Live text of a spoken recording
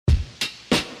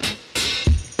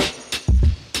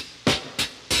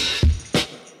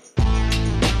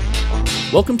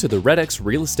Welcome to the REDX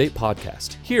Real Estate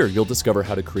Podcast. Here, you'll discover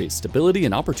how to create stability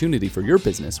and opportunity for your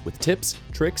business with tips,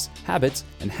 tricks, habits,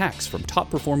 and hacks from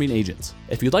top-performing agents.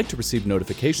 If you'd like to receive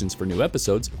notifications for new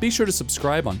episodes, be sure to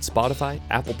subscribe on Spotify,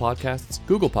 Apple Podcasts,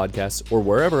 Google Podcasts, or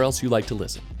wherever else you like to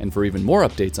listen. And for even more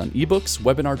updates on ebooks,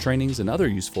 webinar trainings, and other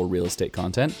useful real estate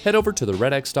content, head over to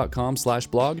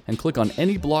theredx.com/blog and click on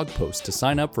any blog post to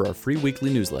sign up for our free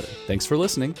weekly newsletter. Thanks for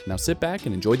listening. Now sit back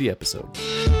and enjoy the episode.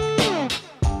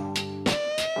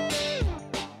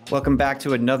 Welcome back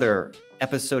to another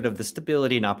episode of the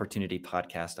Stability and Opportunity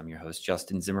Podcast. I'm your host,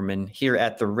 Justin Zimmerman, here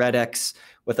at the REDX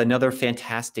with another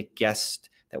fantastic guest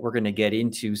that we're going to get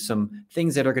into some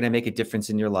things that are going to make a difference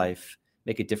in your life,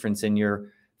 make a difference in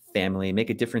your family, make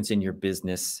a difference in your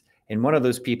business. And one of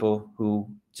those people who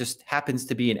just happens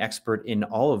to be an expert in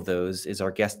all of those is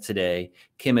our guest today,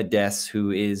 Kim Ades,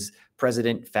 who is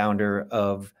president, founder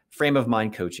of Frame of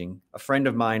Mind Coaching, a friend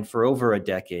of mine for over a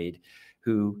decade,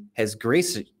 who has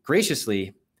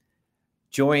graciously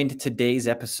joined today's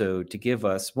episode to give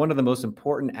us one of the most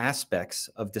important aspects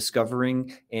of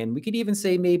discovering, and we could even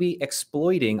say maybe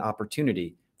exploiting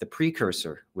opportunity, the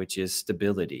precursor, which is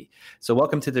stability. So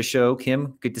welcome to the show,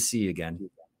 Kim. Good to see you again.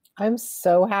 I'm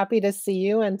so happy to see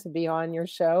you and to be on your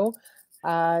show.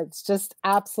 It's just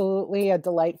absolutely a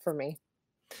delight for me.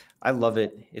 I love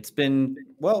it. It's been,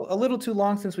 well, a little too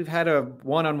long since we've had a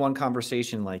one-on-one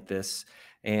conversation like this.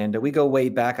 And we go way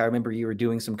back. I remember you were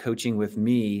doing some coaching with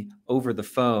me over the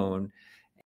phone,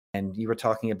 and you were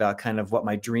talking about kind of what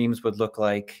my dreams would look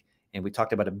like. And we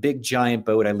talked about a big giant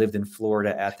boat. I lived in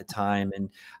Florida at the time, and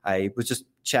I was just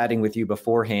chatting with you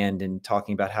beforehand and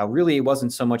talking about how really it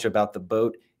wasn't so much about the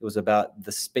boat. It was about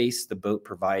the space the boat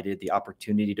provided, the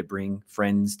opportunity to bring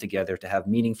friends together, to have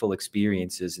meaningful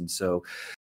experiences. And so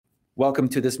welcome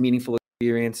to this meaningful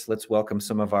experience. Let's welcome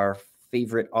some of our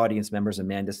favorite audience members.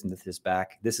 Amanda Smith is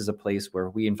back. This is a place where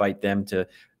we invite them to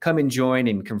come and join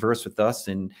and converse with us.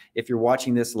 And if you're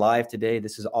watching this live today,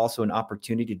 this is also an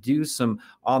opportunity to do some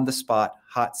on-the-spot,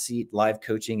 hot seat live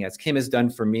coaching, as Kim has done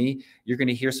for me. You're going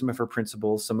to hear some of her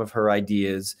principles, some of her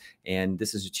ideas, and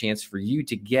this is a chance for you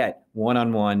to get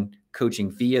one-on-one coaching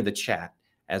via the chat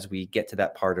as we get to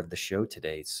that part of the show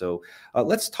today. So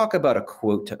let's talk about a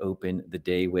quote to open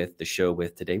the show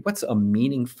with today. What's a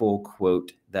meaningful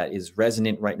quote that is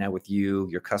resonant right now with you,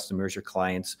 your customers, your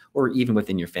clients, or even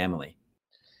within your family?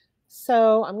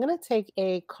 So I'm going to take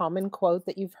a common quote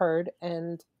that you've heard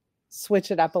and switch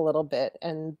it up a little bit.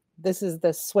 And this is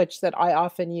the switch that I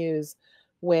often use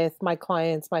with my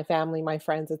clients, my family, my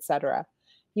friends, etc.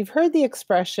 You've heard the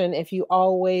expression, if you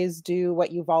always do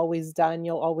what you've always done,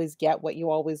 you'll always get what you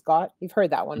always got. You've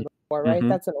heard that one before, right? Mm-hmm.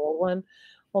 That's an old one.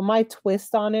 Well, my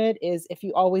twist on it is if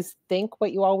you always think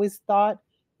what you always thought,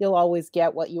 you'll always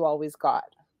get what you always got.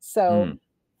 So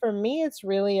for me, it's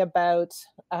really about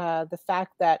the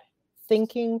fact that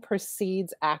thinking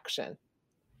precedes action.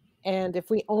 And if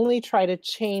we only try to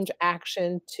change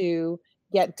action to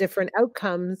get different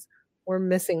outcomes, we're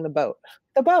missing the boat.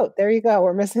 The boat, there you go.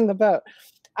 We're missing the boat.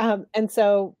 And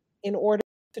so in order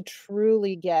to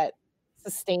truly get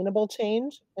sustainable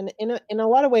change, and in a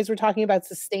lot of ways, we're talking about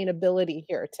sustainability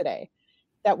here today,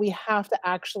 that we have to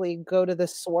actually go to the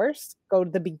source, go to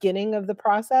the beginning of the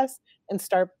process, and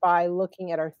start by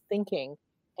looking at our thinking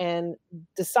and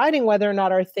deciding whether or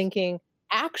not our thinking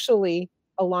actually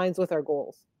aligns with our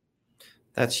goals.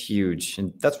 That's huge.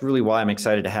 And that's really why I'm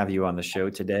excited to have you on the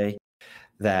show today.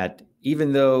 That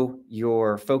even though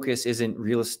your focus isn't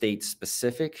real estate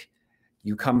specific,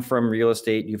 you come from real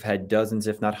estate, you've had dozens,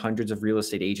 if not hundreds of real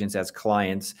estate agents as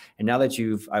clients. And now that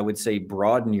you've, I would say,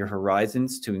 broadened your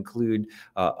horizons to include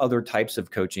other types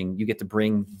of coaching, you get to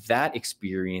bring that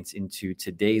experience into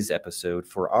today's episode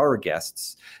for our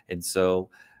guests. And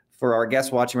so for our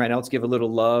guests watching right now, let's give a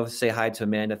little love. Say hi to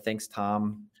Amanda. Thanks,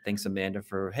 Tom. Thanks, Amanda,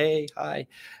 for hey, hi.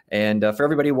 And for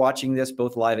everybody watching this,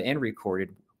 both live and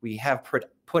recorded, we have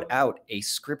put out a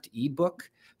script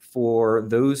ebook for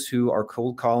those who are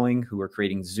cold calling, who are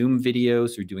creating Zoom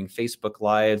videos, who are doing Facebook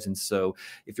Lives. And so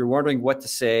if you're wondering what to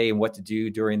say and what to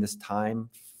do during this time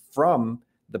from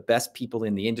the best people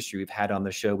in the industry we've had on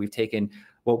the show, we've taken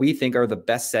what we think are the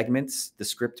best segments, the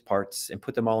script parts, and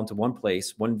put them all into one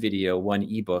place, one video, one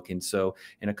ebook. And so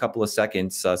in a couple of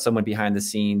seconds, someone behind the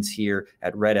scenes here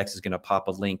at REDX is going to pop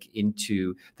a link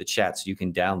into the chat so you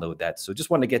can download that. So just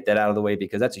want to get that out of the way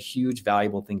because that's a huge,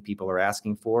 valuable thing people are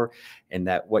asking for. And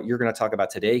that what you're going to talk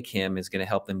about today, Kim, is going to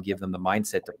help them give them the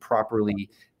mindset to properly,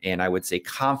 and I would say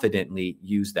confidently,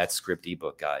 use that script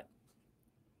ebook guide.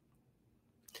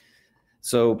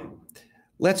 So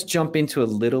let's jump into a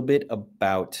little bit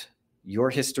about your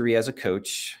history as a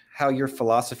coach, how your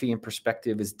philosophy and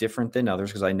perspective is different than others,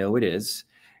 because I know it is.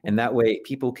 And that way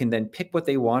people can then pick what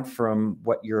they want from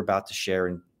what you're about to share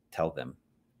and tell them.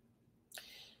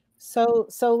 So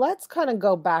let's kind of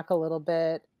go back a little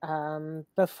bit.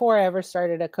 Before I ever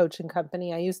started a coaching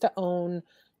company, I used to own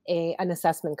an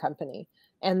assessment company.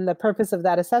 And the purpose of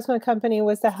that assessment company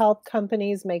was to help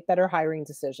companies make better hiring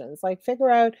decisions, like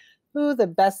figure out who the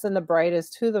best and the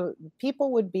brightest, who the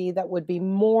people would be that would be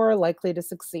more likely to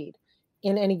succeed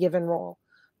in any given role.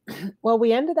 Well,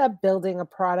 we ended up building a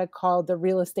product called the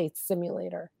Real Estate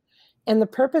Simulator. And the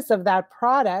purpose of that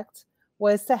product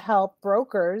was to help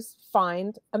brokers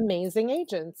find amazing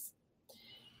agents.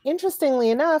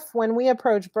 Interestingly enough, when we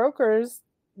approached brokers,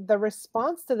 the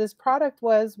response to this product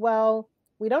was, well,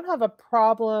 we don't have a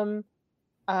problem,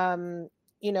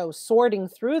 sorting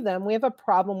through them. We have a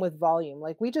problem with volume.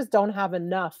 Like, we just don't have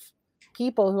enough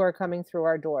people who are coming through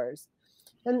our doors.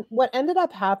 And what ended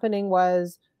up happening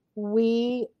was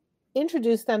we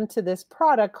introduced them to this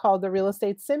product called the Real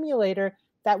Estate Simulator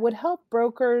that would help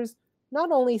brokers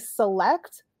not only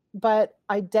select, but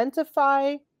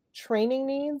identify training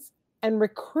needs and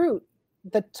recruit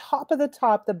the top of the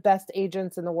top, the best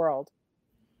agents in the world.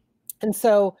 And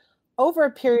so over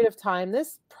a period of time,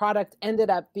 this product ended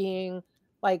up being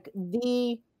like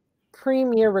the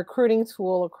premier recruiting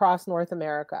tool across North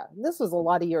America. This was a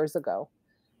lot of years ago.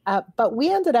 But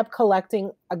we ended up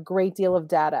collecting a great deal of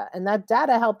data, and that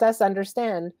data helped us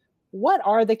understand what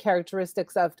are the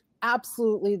characteristics of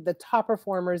absolutely the top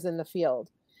performers in the field.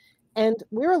 And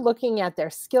we were looking at their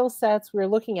skill sets, we were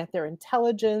looking at their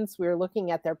intelligence, we were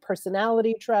looking at their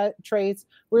personality traits,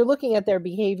 we were looking at their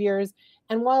behaviors.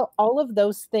 And while all of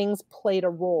those things played a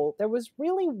role, there was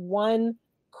really one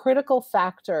critical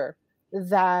factor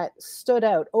that stood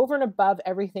out over and above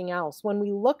everything else when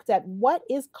we looked at what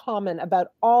is common about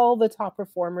all the top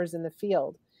performers in the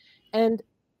field. And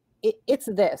it's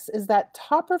this, is that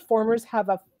top performers have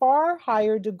a far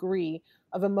higher degree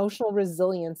of emotional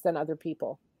resilience than other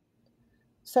people.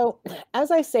 So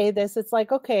as I say this, it's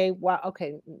like, okay,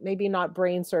 maybe not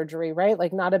brain surgery, right?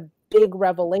 Like, not a big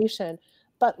revelation,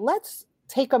 but let's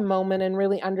take a moment and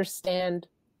really understand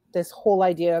this whole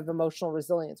idea of emotional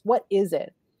resilience. What is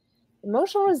it?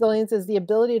 Emotional resilience is the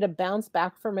ability to bounce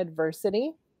back from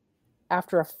adversity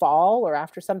after a fall or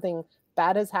after something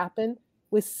bad has happened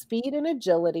with speed and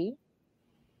agility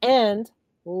and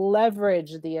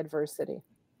leverage the adversity.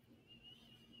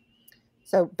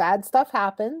 So bad stuff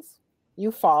happens.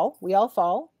 You fall. We all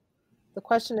fall. The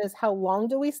question is, how long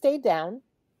do we stay down?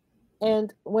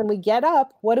 And when we get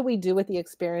up, what do we do with the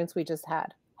experience we just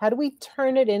had? How do we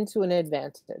turn it into an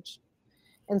advantage?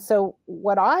 And so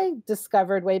what I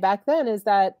discovered way back then is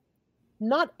that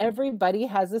not everybody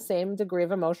has the same degree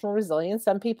of emotional resilience.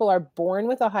 Some people are born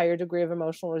with a higher degree of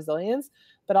emotional resilience,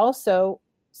 but also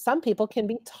some people can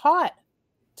be taught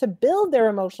to build their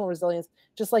emotional resilience.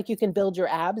 Just like you can build your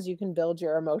abs, you can build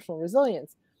your emotional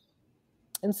resilience.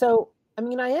 And so,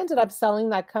 I ended up selling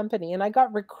that company, and I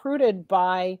got recruited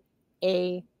by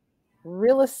a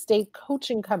real estate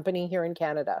coaching company here in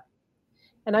Canada.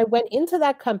 And I went into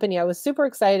that company. I was super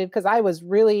excited because I was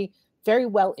really very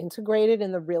well integrated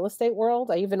in the real estate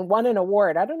world. I even won an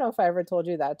award. I don't know if I ever told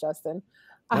you that, Justin.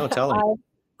 No, tell me.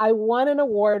 I won an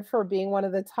award for being one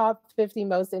of the top 50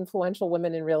 most influential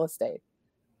women in real estate.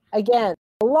 Again,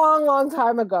 a long, long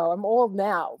time ago. I'm old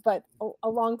now, but a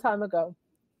long time ago.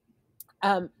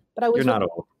 But You're not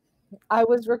old. I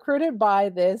was recruited by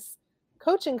this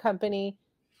coaching company,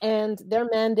 and their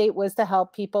mandate was to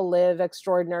help people live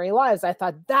extraordinary lives. I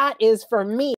thought, that is for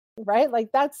me, right? Like,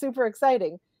 that's super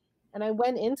exciting. And I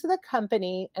went into the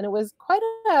company, and it was quite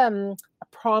a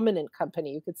prominent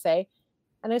company, you could say.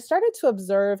 And I started to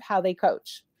observe how they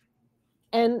coach.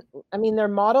 And their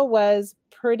model was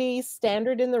pretty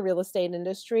standard in the real estate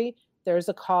industry. There's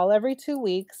a call every 2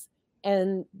 weeks,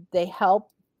 and they help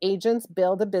agents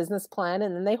build a business plan,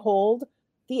 and then they hold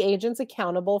the agents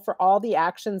accountable for all the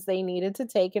actions they needed to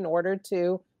take in order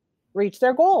to reach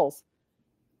their goals.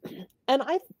 And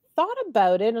I thought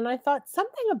about it, and I thought,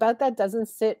 something about that doesn't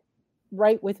sit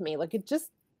right with me. Like, it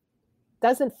just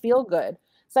doesn't feel good.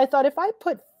 So I thought, if I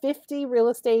put 50 real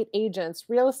estate agents,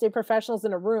 real estate professionals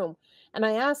in a room, and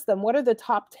I asked them, what are the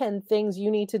top 10 things you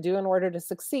need to do in order to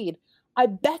succeed? I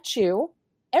bet you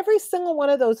every single one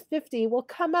of those 50 will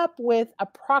come up with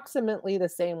approximately the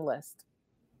same list.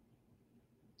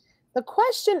 The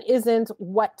question isn't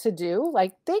what to do.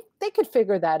 Like, they could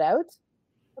figure that out.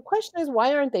 The question is,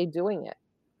 why aren't they doing it?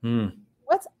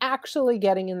 What's actually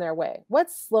getting in their way?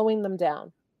 What's slowing them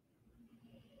down?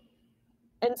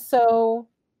 And so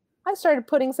I started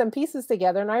putting some pieces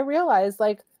together, and I realized,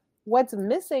 like, what's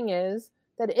missing is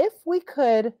that if we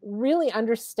could really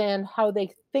understand how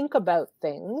they think about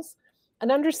things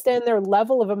and understand their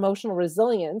level of emotional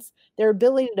resilience, their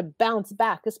ability to bounce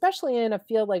back, especially in a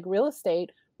field like real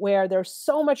estate where there's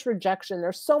so much rejection,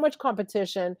 there's so much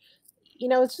competition,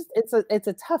 it's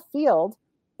a tough field.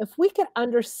 If we could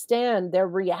understand their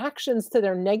reactions to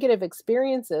their negative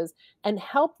experiences and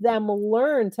help them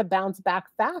learn to bounce back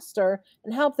faster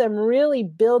and help them really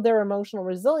build their emotional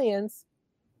resilience,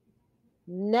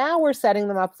 now we're setting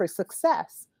them up for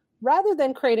success. Rather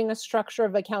than creating a structure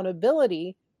of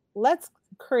accountability, let's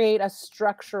create a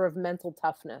structure of mental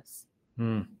toughness.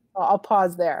 I'll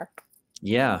pause there.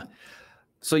 Yeah.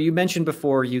 So you mentioned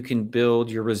before you can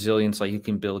build your resilience like you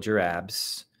can build your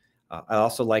abs. I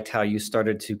also liked how you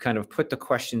started to kind of put the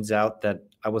questions out that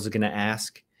I was going to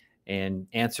ask and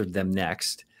answered them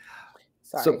next.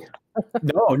 Sorry.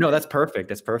 So, no, that's perfect.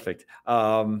 That's perfect.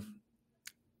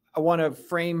 I want to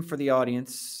frame for the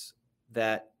audience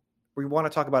that we want to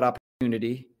talk about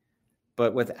opportunity,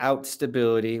 but without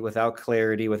stability, without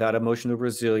clarity, without emotional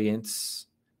resilience,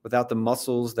 without the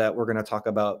muscles that we're going to talk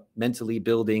about mentally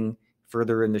building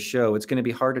further in the show, it's going to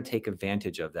be hard to take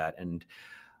advantage of that. And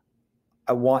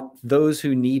I want those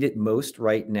who need it most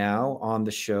right now on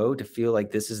the show to feel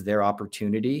like this is their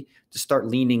opportunity to start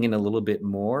leaning in a little bit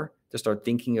more, to start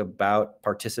thinking about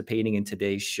participating in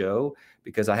today's show,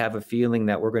 because I have a feeling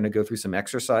that we're going to go through some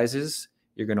exercises.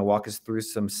 You're going to walk us through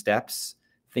some steps,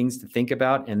 things to think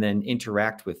about, and then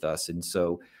interact with us. And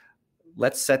so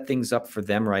let's set things up for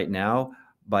them right now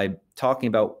by talking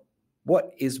about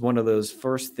what is one of those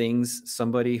first things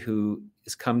somebody who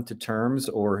has come to terms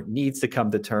or needs to come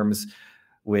to terms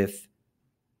with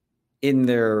in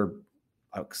their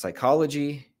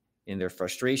psychology, in their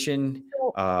frustration,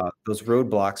 those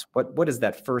roadblocks. What is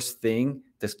that first thing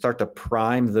to start to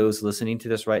prime those listening to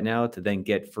this right now to then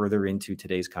get further into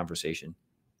today's conversation?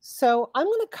 So I'm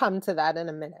going to come to that in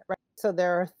a minute, right? So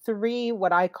there are 3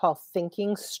 what I call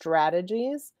thinking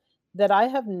strategies that I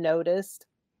have noticed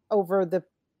over the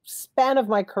span of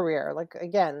my career. Like,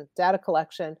 again, data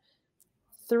collection.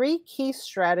 3 key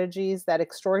strategies that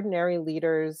extraordinary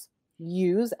leaders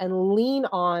use and lean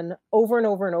on over and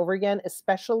over and over again,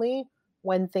 especially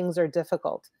when things are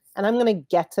difficult. And I'm going to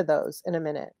get to those in a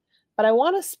minute. But I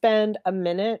want to spend a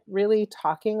minute really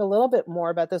talking a little bit more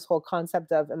about this whole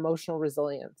concept of emotional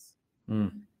resilience.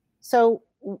 So,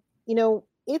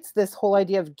 it's this whole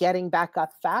idea of getting back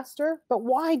up faster, but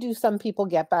why do some people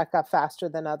get back up faster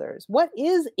than others? What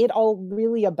is it all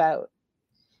really about?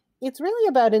 It's really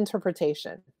about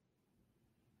interpretation.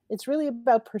 It's really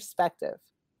about perspective.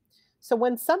 So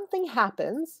when something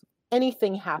happens,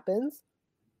 anything happens,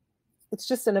 it's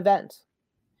just an event.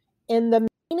 And the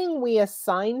meaning we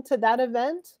assign to that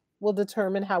event will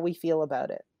determine how we feel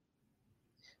about it.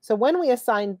 So when we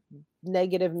assign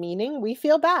negative meaning, we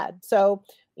feel bad. So,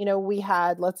 we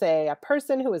had, let's say, a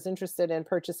person who was interested in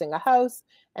purchasing a house,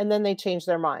 and then they changed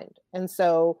their mind. And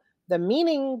so the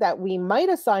meaning that we might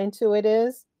assign to it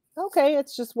is, okay,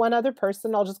 it's just one other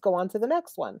person. I'll just go on to the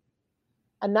next one.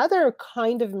 Another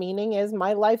kind of meaning is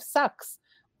my life sucks.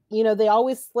 They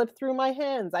always slip through my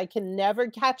hands. I can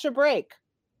never catch a break.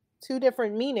 2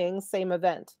 different meanings, same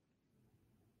event,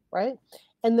 right?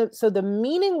 And so the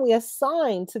meaning we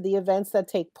assign to the events that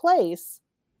take place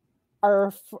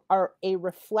are a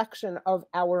reflection of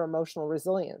our emotional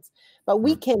resilience. But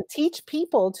we can teach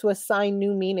people to assign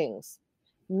new meanings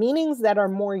that are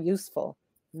more useful,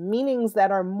 meanings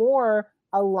that are more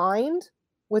aligned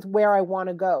with where I want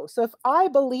to go. So if I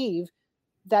believe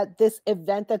that this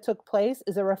event that took place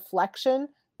is a reflection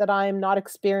that I'm not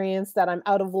experienced, that I'm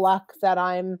out of luck, that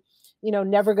I'm,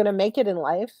 never going to make it in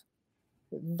life,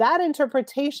 that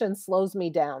interpretation slows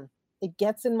me down. It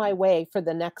gets in my way for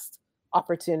the next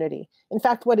opportunity. In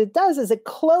fact, what it does is it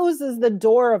closes the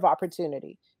door of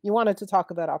opportunity. You wanted to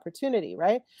talk about opportunity,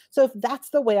 right? So if that's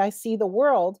the way I see the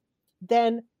world,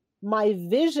 then my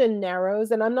vision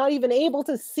narrows and I'm not even able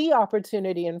to see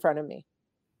opportunity in front of me,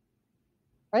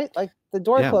 right? Like the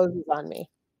door closes on me.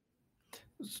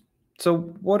 So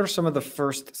what are some of the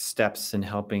first steps in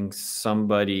helping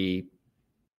somebody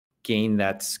gain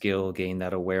that skill, gain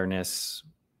that awareness,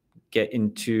 get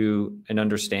into an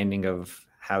understanding of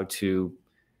how to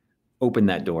open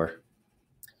that door?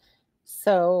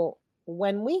 So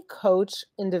when we coach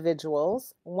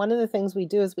individuals, one of the things we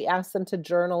do is we ask them to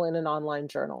journal in an online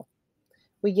journal.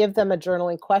 We give them a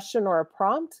journaling question or a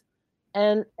prompt,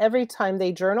 and every time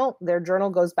they journal, their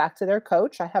journal goes back to their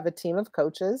coach. I have a team of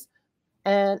coaches,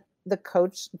 and the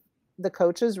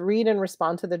coaches read and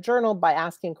respond to the journal by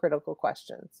asking critical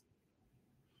questions.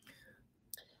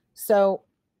 So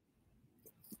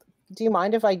do you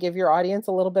mind if I give your audience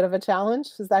a little bit of a challenge?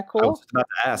 Is that I was cool? about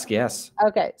to ask, yes.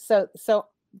 Okay, so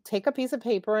take a piece of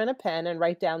paper and a pen and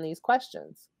write down these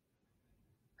questions.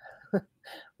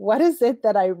 What is it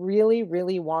that I really,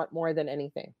 really want more than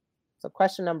anything? So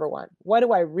question number one, what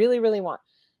do I really, really want?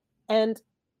 And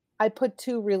I put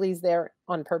two reallys there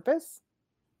on purpose.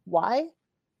 Why?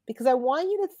 Because I want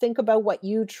you to think about what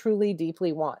you truly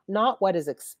deeply want, not what is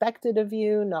expected of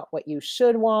you, not what you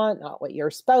should want, not what your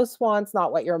spouse wants,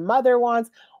 not what your mother wants,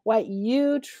 what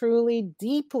you truly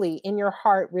deeply in your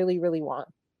heart really, really want.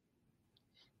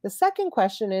 The second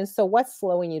question is, so what's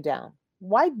slowing you down?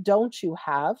 Why don't you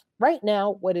have right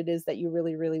now what it is that you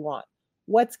really, really want?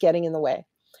 What's getting in the way?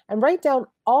 And write down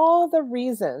all the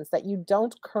reasons that you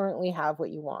don't currently have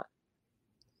what you want.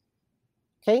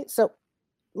 Okay, so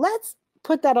let's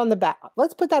put that on the back.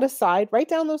 Let's put that aside. Write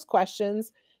down those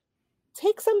questions.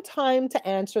 Take some time to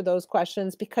answer those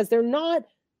questions because they're not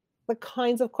the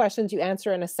kinds of questions you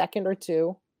answer in a second or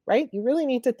two, right? You really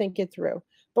need to think it through.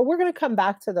 But we're going to come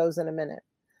back to those in a minute.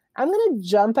 I'm going to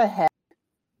jump ahead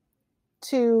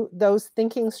to those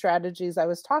thinking strategies I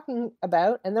was talking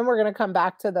about, and then we're going to come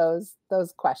back to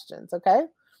those questions, okay?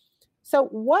 So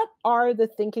what are the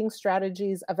thinking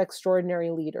strategies of extraordinary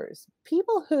leaders?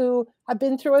 People who have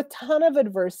been through a ton of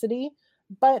adversity,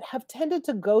 but have tended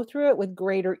to go through it with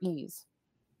greater ease.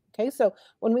 Okay, so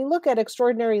when we look at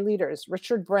extraordinary leaders,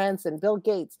 Richard Branson, Bill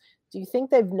Gates, do you think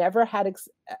they've never had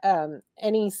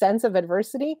any sense of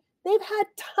adversity? They've had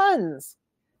tons.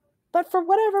 But for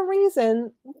whatever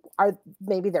reason,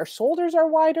 maybe their shoulders are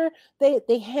wider,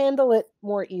 they handle it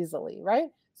more easily, right?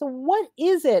 So what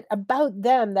is it about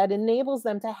them that enables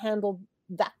them to handle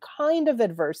that kind of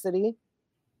adversity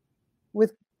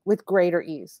with greater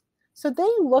ease? So they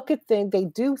look at things, they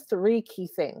do three key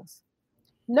things.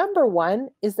 Number one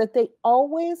is that they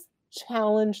always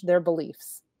challenge their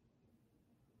beliefs.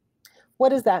 What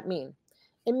does that mean?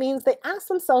 It means they ask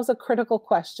themselves a critical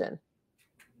question.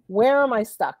 Where am I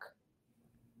stuck?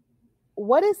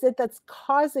 What is it that's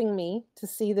causing me to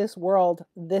see this world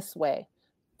this way?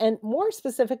 And more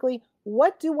specifically,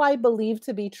 what do I believe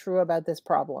to be true about this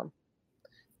problem?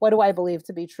 What do I believe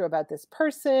to be true about this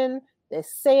person,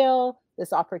 this sale,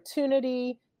 this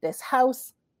opportunity, this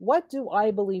house? What do I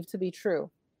believe to be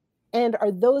true? And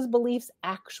are those beliefs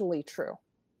actually true?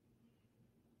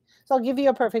 So I'll give you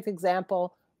a perfect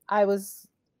example. I was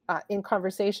in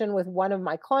conversation with one of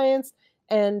my clients,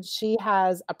 and she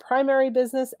has a primary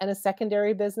business and a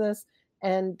secondary business.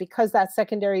 And because that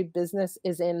secondary business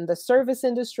is in the service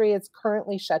industry, it's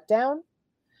currently shut down.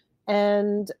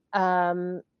 And,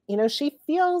 she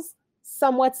feels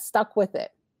somewhat stuck with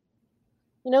it.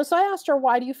 So I asked her,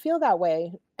 why do you feel that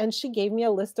way? And she gave me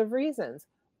a list of reasons.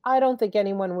 I don't think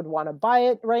anyone would want to buy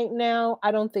it right now.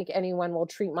 I don't think anyone will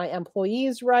treat my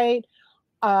employees right.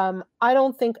 I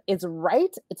don't think it's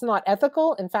right. It's not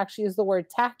ethical. In fact, she used the word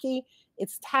tacky.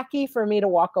 It's tacky for me to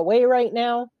walk away right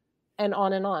now, and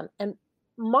on and on. And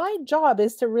my job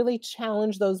is to really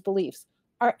challenge those beliefs.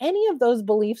 Are any of those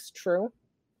beliefs true?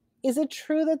 Is it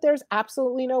true that there's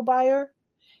absolutely no buyer?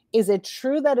 Is it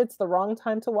true that it's the wrong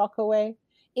time to walk away?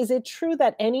 Is it true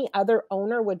that any other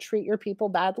owner would treat your people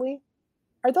badly?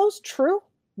 Are those true?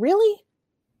 Really?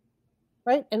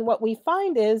 Right? And what we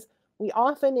find is we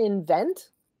often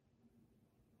invent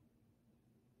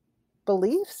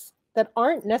beliefs that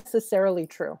aren't necessarily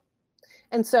true.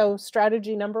 And so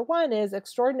strategy number one is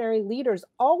extraordinary leaders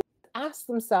always ask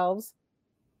themselves,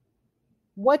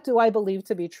 what do I believe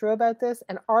to be true about this?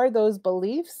 And are those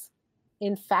beliefs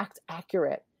in fact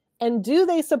accurate? And do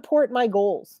they support my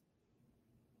goals?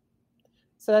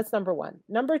 So that's number one.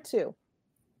 Number two,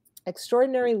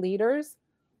 extraordinary leaders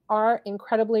are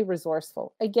incredibly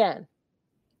resourceful. Again,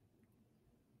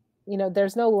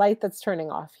 there's no light that's turning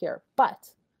off here, but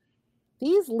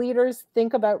these leaders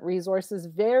think about resources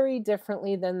very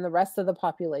differently than the rest of the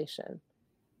population.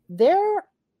 Their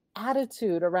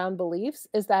attitude around beliefs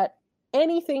is that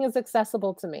anything is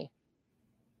accessible to me,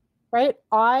 right?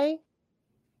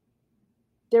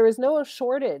 There is no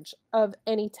shortage of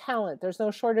any talent. There's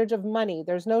no shortage of money.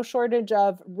 There's no shortage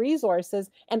of resources.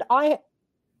 And I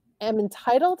am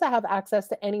entitled to have access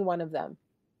to any one of them.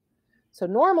 So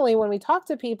normally when we talk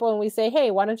to people and we say,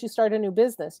 hey, why don't you start a new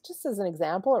business? Just as an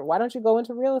example, or why don't you go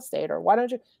into real estate? Or why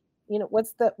don't you,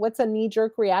 what's a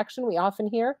knee-jerk reaction we often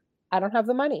hear? I don't have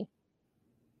the money.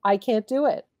 I can't do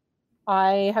it.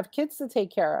 I have kids to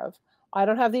take care of. I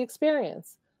don't have the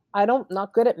experience.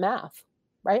 Not good at math,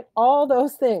 right? All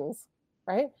those things,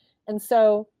 right? And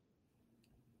so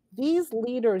these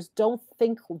leaders don't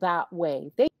think that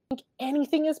way. They think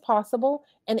anything is possible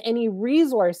and any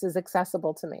resource is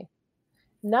accessible to me.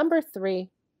 Number three,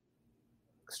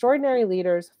 Extraordinary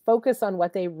leaders focus on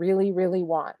what they really, really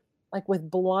want, like with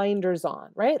blinders on,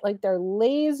 right? Like they're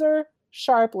laser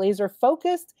sharp, laser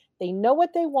focused. They know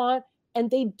what they want and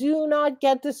they do not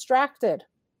get distracted,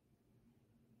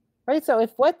 right? So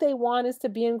if what they want is to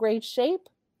be in great shape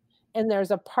and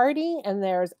there's a party and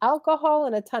there's alcohol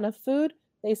and a ton of food,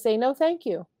 they say, no, thank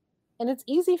you. And it's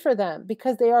easy for them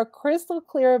because they are crystal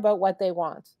clear about what they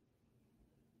want.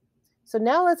 So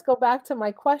now let's go back to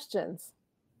my questions.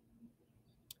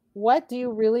 What do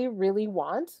you really, really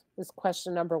want? Is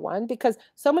question number one, because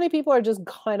so many people are just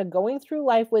kind of going through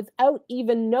life without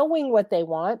even knowing what they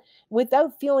want,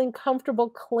 without feeling comfortable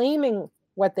claiming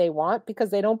what they want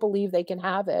because they don't believe they can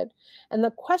have it. And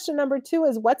the question number two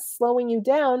is, what's slowing you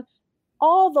down?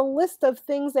 All the list of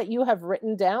things that you have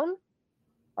written down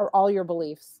are all your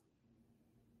beliefs.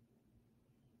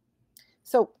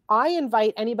 So I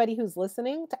invite anybody who's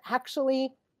listening to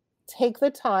actually take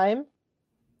the time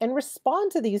and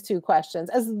respond to these two questions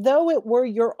as though it were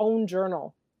your own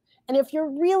journal. And if you're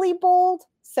really bold,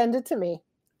 send it to me.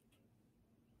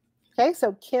 Okay,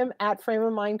 so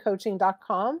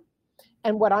kim@frameofmindcoaching.com.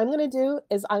 And what I'm going to do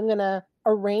is I'm going to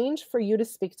arrange for you to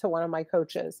speak to one of my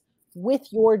coaches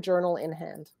with your journal in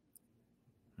hand.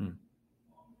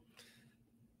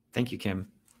 Thank you,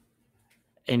 Kim.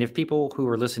 And if people who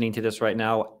are listening to this right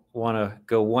now want to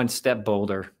go one step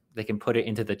bolder, they can put it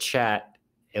into the chat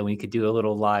and we could do a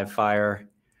little live fire.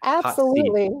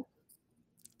 Absolutely.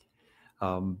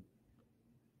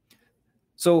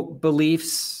 So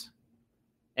beliefs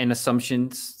and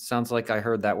assumptions, sounds like I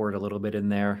heard that word a little bit in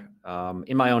there.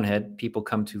 In my own head, people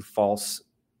come to false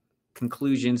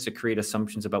conclusions to create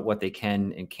assumptions about what they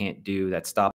can and can't do that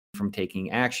stop them from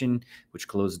taking action, which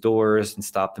close doors and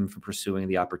stop them from pursuing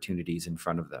the opportunities in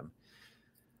front of them.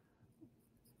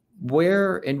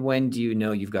 Where and when do you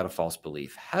know you've got a false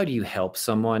belief? How do you help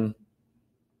someone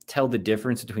tell the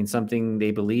difference between something they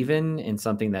believe in and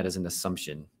something that is an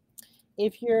assumption?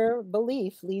 If your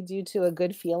belief leads you to a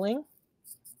good feeling,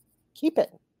 keep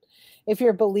it. If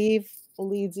your belief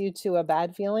leads you to a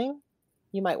bad feeling,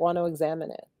 you might want to examine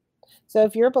it. So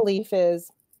if your belief is,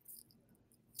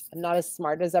 I'm not as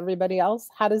smart as everybody else,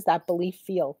 how does that belief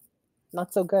feel?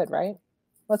 Not so good, right?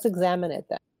 Let's examine it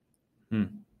then.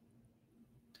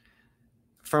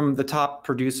 From the top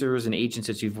producers and agents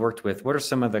that you've worked with, what are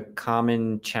some of the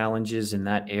common challenges in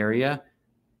that area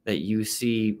that you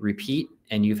see repeat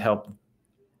and you've helped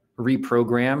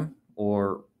reprogram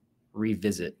or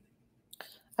revisit?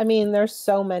 I mean, there's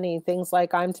so many things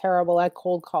like I'm terrible at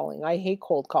cold calling. I hate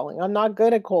cold calling. I'm not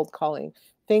good at cold calling.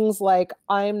 Things like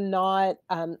I'm not,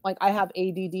 like I have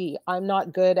ADD. I'm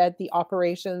not good at the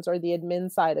operations or the admin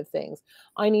side of things.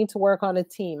 I need to work on a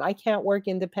team. I can't work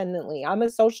independently. I'm a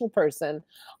social person.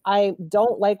 I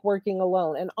don't like working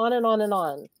alone, and on and on and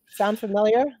on. Sound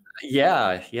familiar?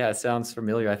 Yeah, it sounds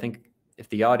familiar. I think if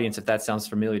that sounds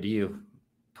familiar to you,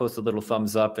 post a little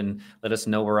thumbs up and let us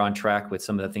know we're on track with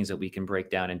some of the things that we can break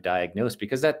down and diagnose,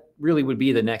 because that really would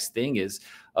be the next thing is,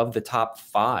 of the top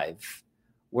 5,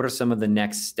 what are some of the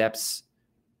next steps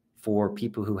for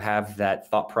people who have that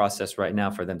thought process right now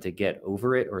for them to get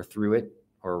over it or through it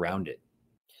or around it?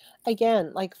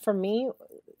 Again, like for me,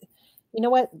 you know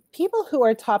what? People who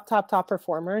are top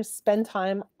performers spend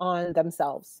time on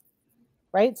themselves,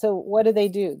 right? So what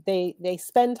do? They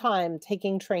spend time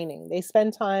taking training. They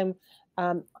spend time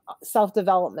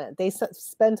self-development. They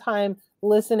spend time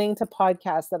listening to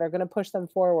podcasts that are going to push them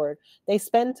forward. They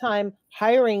spend time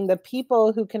hiring the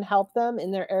people who can help them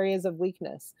in their areas of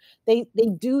weakness. They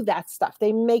do that stuff.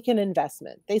 They make an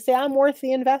investment. They say, I'm worth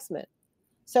the investment.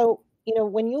 So,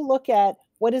 when you look at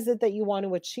what is it that you want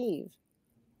to achieve,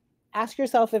 ask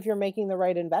yourself if you're making the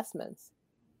right investments,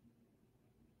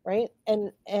 right?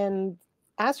 And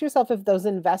ask yourself if those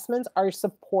investments are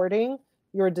supporting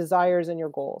your desires and your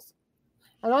goals.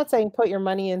 I'm not saying put your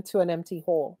money into an empty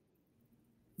hole.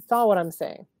 It's not what I'm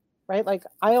saying, right? Like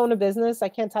I own a business. I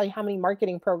can't tell you how many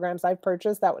marketing programs I've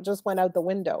purchased that just went out the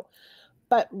window.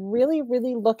 But really,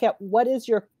 really look at what is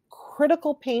your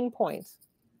critical pain point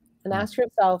and ask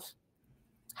yourself,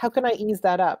 how can I ease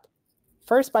that up?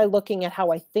 First, by looking at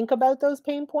how I think about those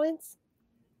pain points.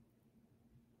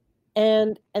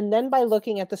 And then by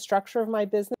looking at the structure of my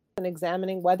business and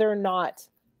examining whether or not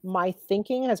my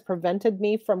thinking has prevented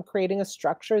me from creating a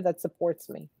structure that supports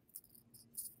me.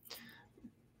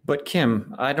 But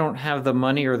Kim, I don't have the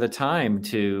money or the time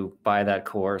to buy that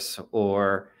course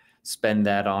or spend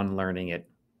that on learning it.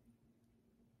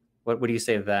 What do you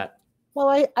say to that?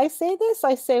 Well, I say this,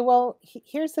 well,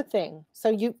 here's the thing. So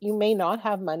you may not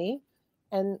have money,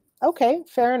 and okay,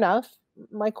 fair enough.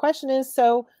 My question is,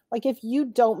 so Like if you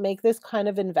don't make this kind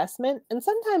of investment, and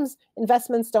sometimes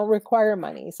investments don't require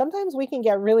money. Sometimes we can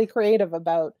get really creative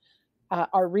about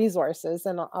our resources.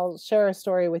 And I'll share a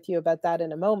story with you about that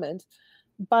in a moment.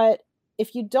 But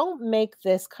if you don't make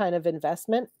this kind of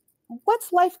investment,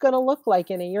 what's life going to look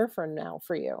like in a year from now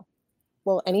for you?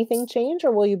 Will anything change,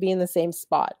 or will you be in the same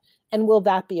spot? And will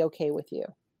that be okay with you?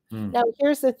 Now,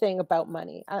 here's the thing about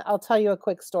money. I'll tell you a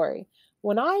quick story.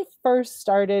 When I first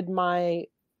started my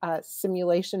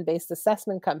simulation-based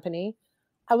assessment company,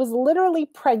 I was literally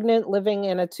pregnant living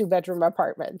in a 2-bedroom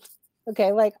apartment.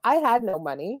 Okay, like I had no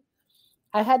money.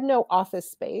 I had no office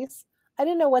space. I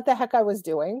didn't know what the heck I was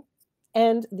doing.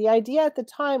 And the idea at the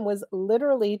time was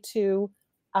literally to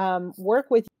work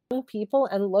with young people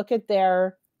and look at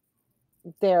their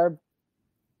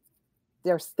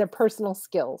personal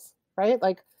skills, right?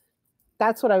 Like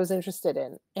that's what I was interested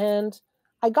in. And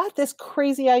I got this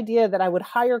crazy idea that I would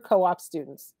hire co-op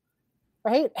students,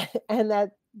 right? And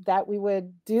that we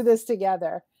would do this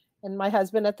together. And my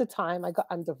husband at the time,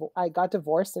 I got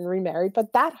divorced and remarried,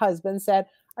 but that husband said,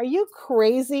 "Are you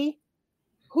crazy?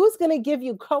 Who's going to give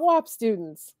you co-op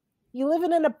students? You live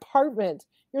in an apartment.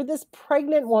 You're this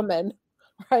pregnant woman,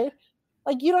 right?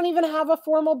 Like you don't even have a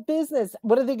formal business.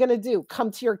 What are they going to do? Come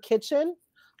to your kitchen,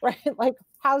 right? Like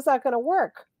how's that going to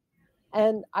work?"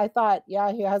 And I thought,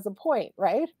 yeah, he has a point,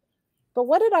 right? But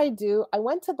what did I do? I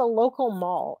went to the local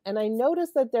mall and I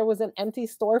noticed that there was an empty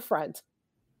storefront.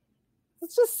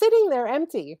 It's just sitting there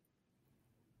empty.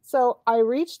 So I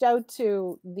reached out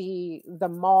to the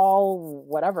mall,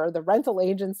 whatever, the rental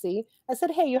agency. I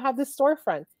said, "Hey, you have this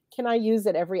storefront. Can I use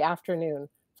it every afternoon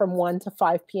from 1 to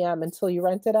 5 p.m. until you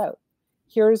rent it out?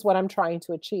 Here's what I'm trying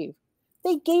to achieve."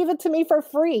 They gave it to me for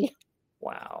free.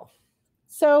 Wow.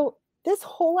 So this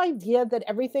whole idea that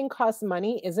everything costs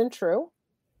money isn't true.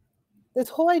 This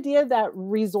whole idea that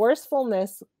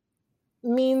resourcefulness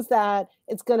means that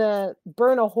it's going to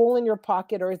burn a hole in your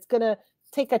pocket, or it's going to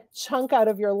take a chunk out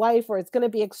of your life, or it's going to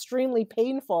be extremely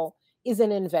painful is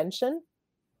an invention,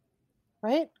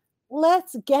 right?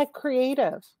 Let's get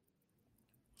creative.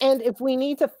 And if we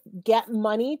need to get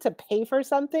money to pay for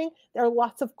something, there are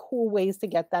lots of cool ways to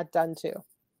get that done too.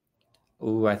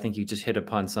 Oh, I think you just hit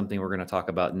upon something we're going to talk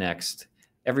about next.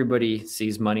 Everybody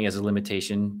sees money as a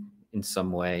limitation in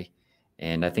some way.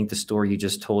 And I think the story you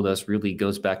just told us really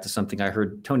goes back to something I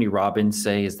heard Tony Robbins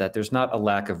say, is that there's not a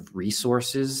lack of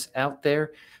resources out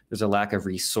there. There's a lack of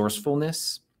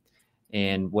resourcefulness.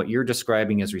 And what you're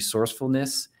describing is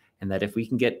resourcefulness. And that if we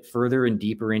can get further and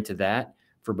deeper into that,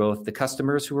 for both the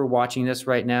customers who are watching this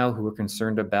right now, who are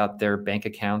concerned about their bank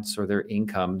accounts or their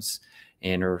incomes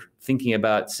and are thinking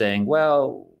about saying,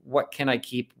 well, what can I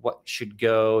keep? What should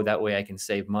go? That way I can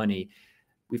save money.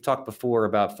 We've talked before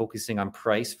about focusing on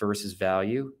price versus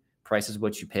value. Price is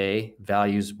what you pay,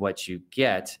 value is what you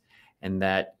get, and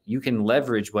that you can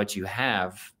leverage what you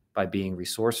have by being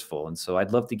resourceful. And so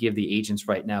I'd love to give the agents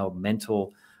right now a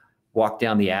mental walk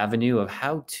down the avenue of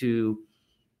how to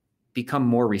become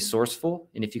more resourceful.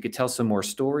 And if you could tell some more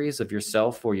stories of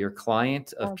yourself or your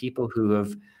client, of people who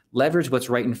have leveraged what's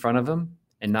right in front of them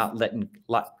and not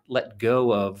let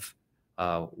go of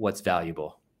what's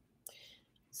valuable.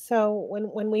 So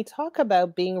when we talk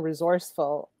about being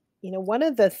resourceful, one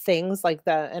of the things like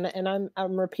that, and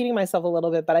I'm repeating myself a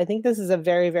little bit, but I think this is a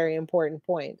very, very important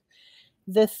point.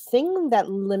 The thing that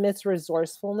limits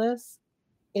resourcefulness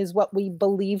is what we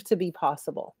believe to be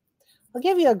possible. I'll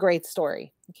give you a great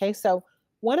story. Okay, so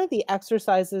one of the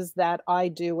exercises that I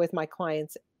do with my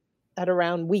clients at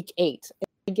around week 8,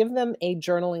 I give them a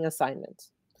journaling assignment.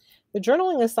 The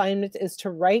journaling assignment is to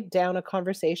write down a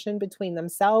conversation between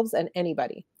themselves and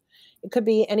anybody. It could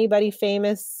be anybody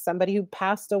famous, somebody who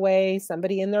passed away,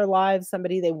 somebody in their lives,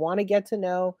 somebody they want to get to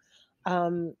know.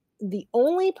 The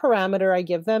only parameter I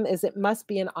give them is it must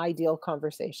be an ideal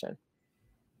conversation.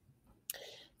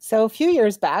 So a few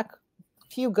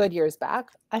good years back,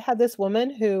 I had this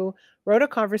woman who wrote a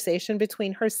conversation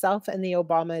between herself and the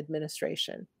Obama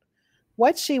administration.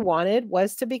 What she wanted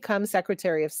was to become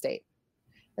Secretary of State.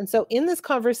 And so in this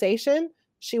conversation,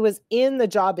 she was in the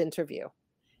job interview.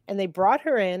 And they brought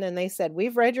her in and they said,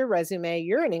 "We've read your resume.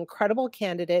 You're an incredible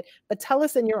candidate, but tell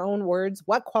us in your own words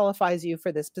what qualifies you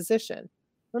for this position."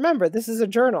 Remember, this is a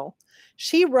journal.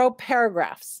 She wrote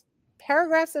paragraphs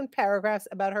and paragraphs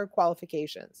about her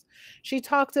qualifications. She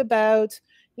talked about,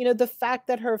 the fact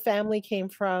that her family came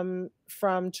from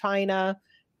China,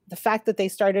 the fact that they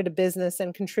started a business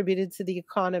and contributed to the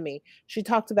economy. She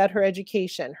talked about her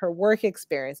education, her work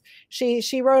experience.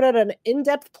 She wrote out an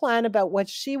in-depth plan about what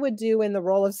she would do in the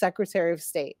role of Secretary of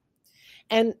State.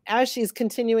 And as she's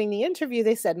continuing the interview,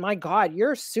 they said, my God,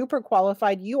 you're super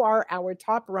qualified. You are our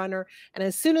top runner. And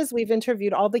as soon as we've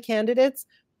interviewed all the candidates,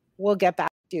 we'll get back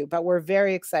to you. But we're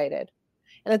very excited.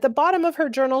 And at the bottom of her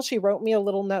journal, she wrote me a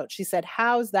little note. She said,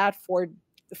 how's that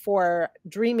for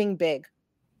dreaming big?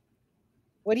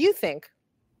 What do you think?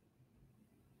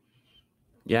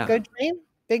 Yeah. Good dream?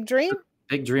 Big dream?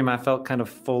 Big dream. I felt kind of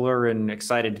fuller and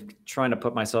excited trying to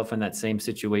put myself in that same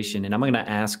situation. And I'm going to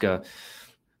ask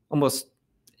almost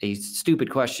a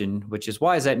stupid question, which is,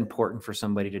 why is that important for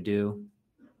somebody to do?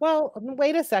 Well,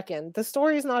 wait a second. The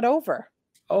story's not over.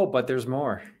 Oh, but there's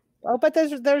more. Oh, but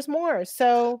there's more.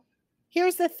 So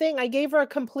here's the thing. I gave her a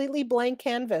completely blank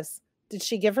canvas. Did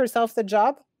she give herself the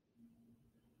job?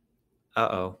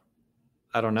 Uh-oh.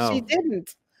 I don't know. She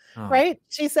didn't, right?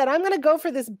 She said, I'm going to go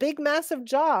for this big, massive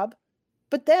job.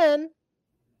 But then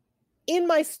in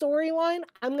my storyline,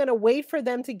 I'm going to wait for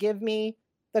them to give me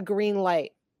the green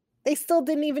light. They still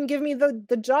didn't even give me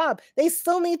the job. They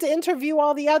still need to interview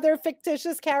all the other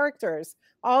fictitious characters,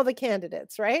 all the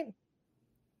candidates, right?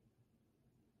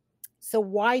 So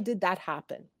why did that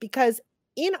happen? Because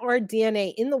in our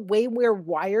DNA, in the way we're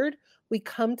wired, we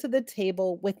come to the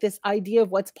table with this idea of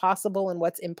what's possible and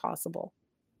what's impossible.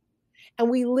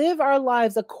 And we live our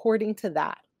lives according to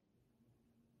that.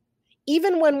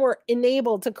 Even when we're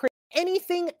enabled to create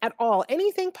anything at all,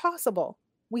 anything possible,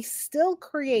 we still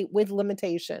create with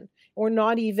limitation. We're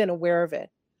not even aware of it.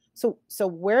 So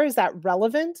where is that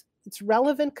relevant? It's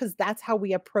relevant because that's how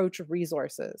we approach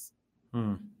resources.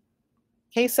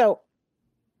 Okay, so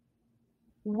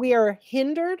we are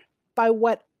hindered by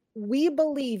what we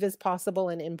believe is possible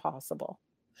and impossible.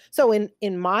 So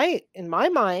in my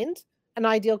mind, an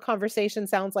ideal conversation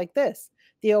sounds like this.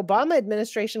 The Obama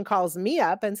administration calls me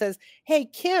up and says, hey,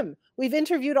 Kim, we've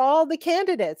interviewed all the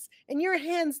candidates and you're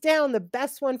hands down the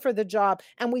best one for the job.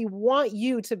 And we want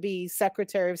you to be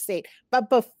Secretary of State. But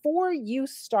before you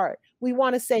start, we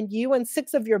want to send you and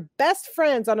 6 of your best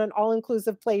friends on an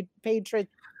all-inclusive paid trip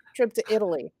to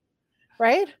Italy,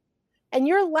 right? And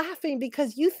you're laughing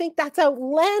because you think that's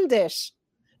outlandish,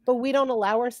 but we don't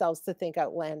allow ourselves to think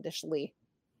outlandishly,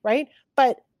 right?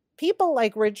 But people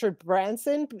like Richard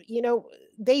Branson,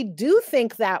 they do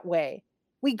think that way.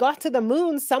 We got to the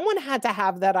moon. Someone had to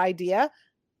have that idea.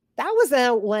 That was an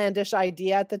outlandish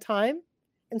idea at the time.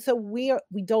 And so we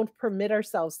don't permit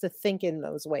ourselves to think in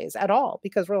those ways at all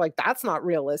because we're like, that's not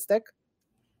realistic.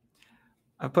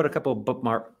 I put a couple of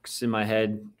bookmarks in my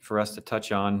head for us to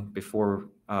touch on before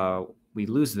we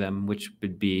lose them, which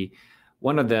would be,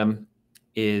 one of them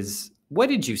is, what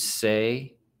did you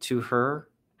say to her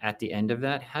at the end of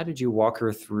that? How did you walk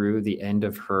her through the end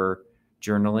of her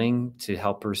journaling to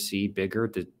help her see bigger,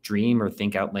 to dream or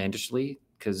think outlandishly?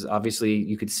 Because obviously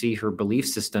you could see her belief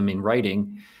system in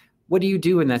writing. What do you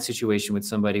do in that situation with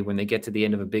somebody when they get to the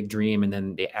end of a big dream and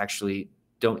then they actually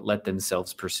don't let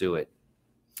themselves pursue it?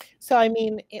 So, I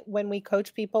mean, when we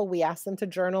coach people, we ask them to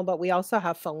journal, but we also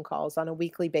have phone calls on a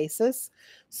weekly basis.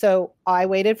 So I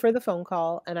waited for the phone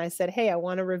call and I said, hey, I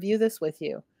want to review this with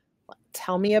you.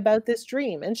 Tell me about this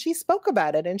dream. And she spoke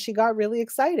about it and she got really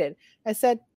excited. I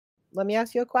said, let me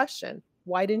ask you a question.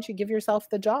 Why didn't you give yourself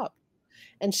the job?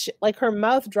 And she, like, her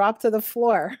mouth dropped to the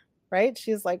floor, right?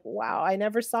 She's like, wow, I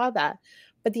never saw that.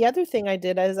 But the other thing I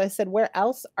did is I said, where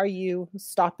else are you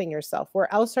stopping yourself?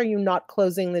 Where else are you not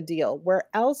closing the deal? Where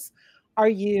else are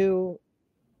you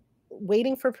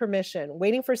waiting for permission,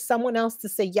 waiting for someone else to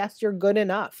say, yes, you're good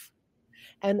enough?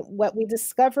 And what we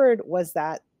discovered was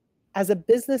that as a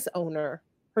business owner,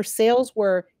 her sales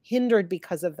were hindered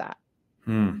because of that.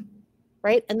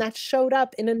 Right? And that showed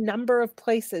up in a number of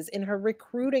places, in her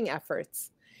recruiting efforts,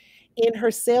 in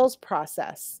her sales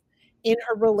process, in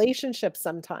her relationships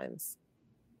sometimes.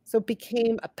 So it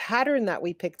became a pattern that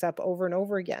we picked up over and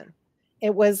over again.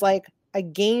 It was like a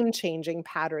game-changing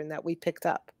pattern that we picked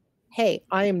up. Hey,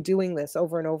 I am doing this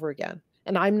over and over again,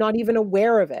 and I'm not even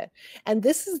aware of it. And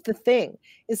this is the thing,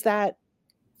 is that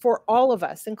for all of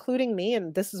us, including me,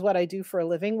 and this is what I do for a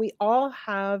living, we all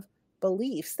have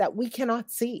beliefs that we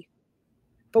cannot see.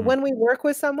 But when we work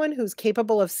with someone who's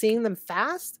capable of seeing them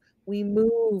fast, we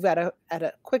move at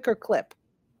a quicker clip.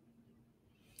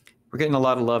 We're getting a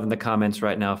lot of love in the comments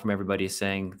right now from everybody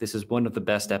saying this is one of the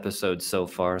best episodes so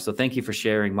far. So thank you for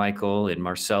sharing, Michael and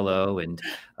Marcelo and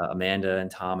Amanda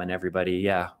and Tom and everybody.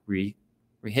 Yeah, we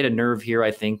hit a nerve here,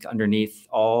 I think. Underneath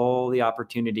all the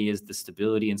opportunity is the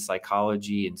stability and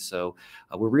psychology. And so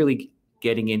we're really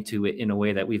getting into it in a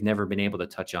way that we've never been able to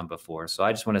touch on before. So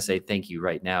I just want to say thank you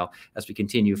right now as we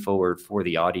continue forward for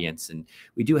the audience. And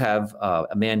we do have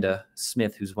Amanda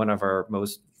Smith, who's one of our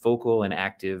most vocal and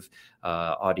active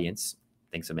audience.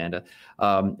 Thanks, Amanda.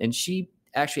 And she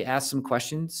actually asked some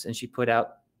questions and she put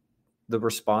out the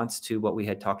response to what we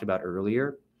had talked about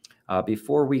earlier.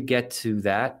 Before we get to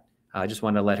that, I just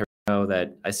want to let her know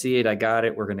that I see it, I got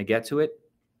it, we're going to get to it,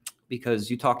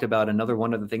 because you talked about another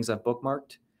one of the things I've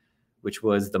bookmarked, which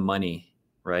was the money,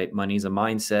 right? Money is a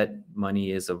mindset.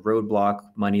 Money is a roadblock.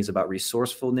 Money is about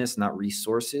resourcefulness, not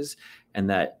resources. And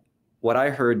that what I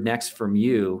heard next from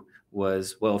you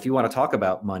was, well, if you want to talk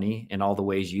about money and all the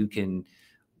ways you can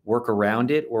work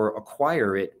around it or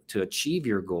acquire it to achieve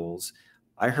your goals,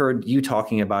 I heard you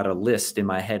talking about a list in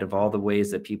my head of all the ways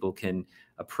that people can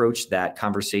approach that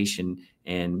conversation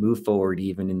and move forward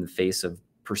even in the face of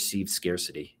perceived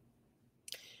scarcity.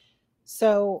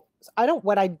 So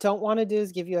what I don't want to do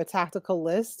is give you a tactical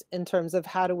list in terms of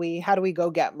how do we go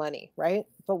get money, right?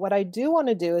 But what I do want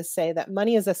to do is say that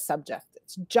money is a subject.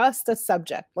 It's just a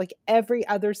subject, like every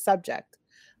other subject,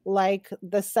 like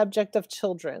the subject of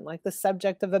children, like the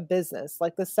subject of a business,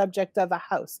 like the subject of a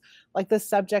house, like the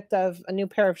subject of a new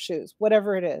pair of shoes,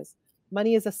 whatever it is.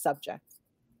 Money is a subject.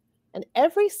 And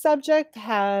every subject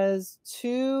has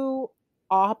two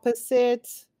opposite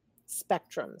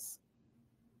spectrums.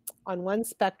 On one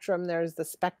spectrum, there's the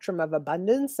spectrum of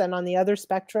abundance, and on the other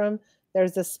spectrum,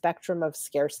 there's the spectrum of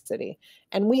scarcity.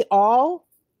 And we all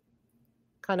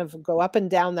kind of go up and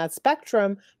down that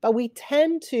spectrum, but we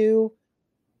tend to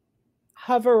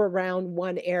hover around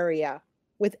one area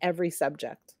with every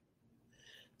subject.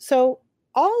 So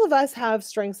all of us have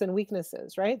strengths and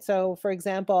weaknesses, right? So for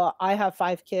example, I have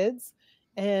 5 kids,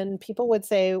 and people would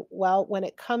say, well, when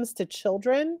it comes to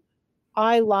children,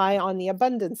 I lie on the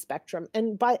abundance spectrum.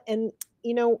 And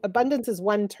abundance is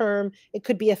one term. It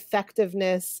could be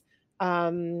effectiveness,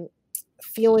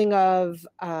 feeling of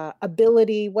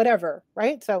ability, whatever,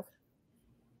 right? So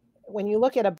when you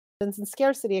look at abundance and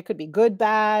scarcity, it could be good,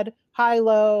 bad, high,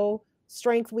 low,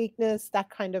 strength, weakness, that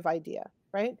kind of idea,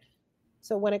 right?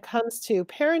 So when it comes to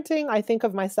parenting, I think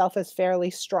of myself as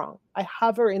fairly strong. I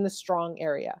hover in the strong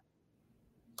area.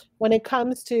 When it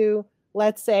comes to,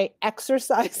 let's say,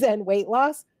 exercise and weight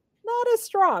loss, not as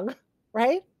strong,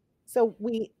 right? So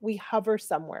we hover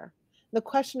somewhere. The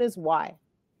question is why?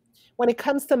 When it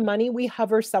comes to money, we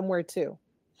hover somewhere too.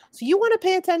 So you want to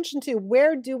pay attention to,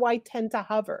 where do I tend to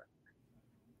hover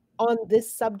on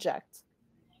this subject?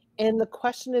 And the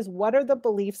question is, what are the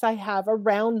beliefs I have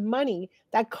around money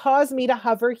that cause me to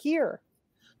hover here?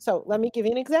 So let me give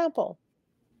you an example.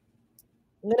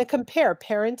 I'm going to compare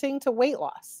parenting to weight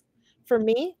loss. For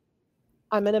me,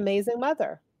 I'm an amazing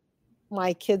mother.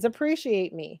 My kids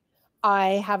appreciate me.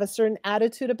 I have a certain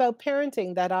attitude about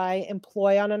parenting that I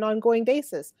employ on an ongoing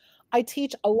basis. I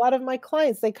teach a lot of my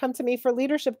clients. They come to me for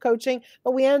leadership coaching,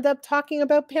 but we end up talking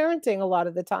about parenting a lot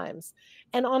of the times,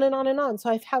 and on and on and on. So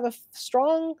I have a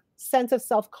strong sense of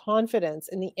self-confidence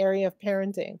in the area of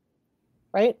parenting,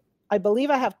 right? I believe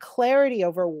I have clarity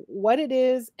over what it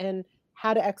is and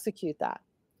how to execute that.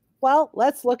 Well,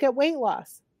 let's look at weight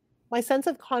loss. My sense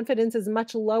of confidence is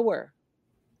much lower.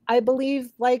 I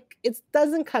believe it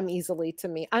doesn't come easily to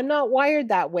me. I'm not wired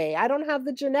that way. I don't have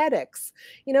the genetics.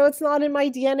 It's not in my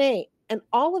DNA. And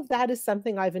all of that is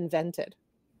something I've invented,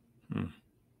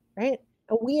 right?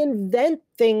 And we invent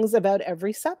things about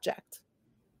every subject,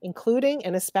 including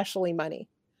and especially money.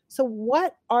 So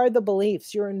what are the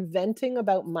beliefs you're inventing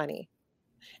about money?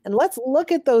 And let's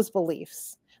look at those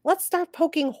beliefs. Let's start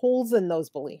poking holes in those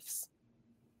beliefs,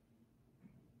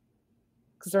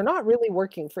 because they're not really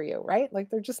working for you, right?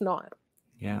 They're just not.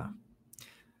 Yeah.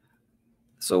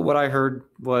 So what I heard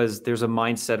was there's a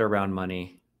mindset around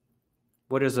money.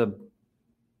 What is a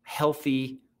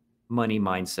healthy money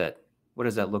mindset? What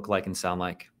does that look like and sound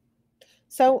like?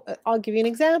 So I'll give you an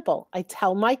example. I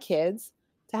tell my kids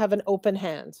to have an open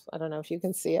hand. I don't know if you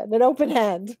can see it, an open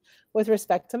hand with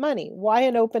respect to money. Why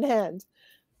an open hand?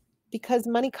 Because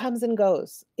money comes and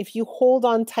goes. If you hold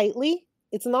on tightly,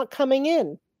 it's not coming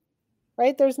in,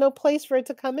 right? There's no place for it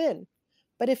to come in.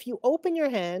 But if you open your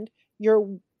hand,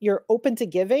 you're open to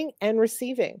giving and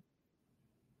receiving,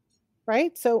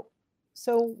 right? So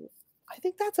I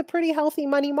think that's a pretty healthy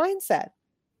money mindset.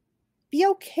 Be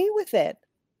okay with it.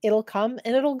 It'll come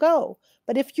and it'll go.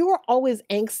 But if you're always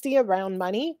angsty around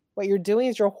money, what you're doing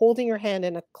is you're holding your hand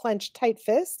in a clenched tight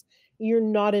fist. You're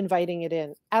not inviting it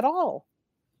in at all.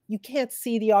 You can't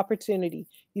see the opportunity.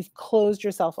 You've closed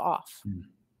yourself off. Can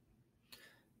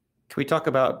we talk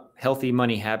about healthy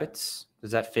money habits?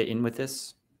 Does that fit in with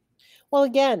this? Well,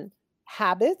 again,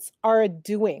 habits are a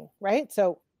doing, right?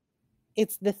 So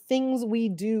it's the things we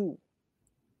do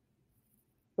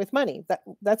with money.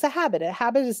 That's a habit. A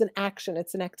habit is an action.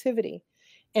 It's an activity.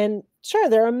 And sure,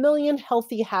 there are a million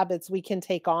healthy habits we can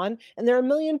take on, and there are a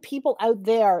million people out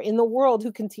there in the world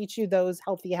who can teach you those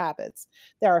healthy habits.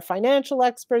 There are financial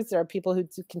experts, there are people who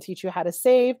can teach you how to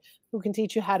save, who can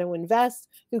teach you how to invest,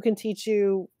 who can teach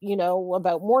you,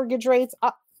 about mortgage rates.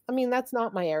 I mean, that's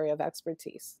not my area of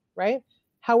expertise, right?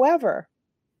 However,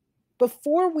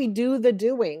 before we do the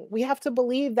doing, we have to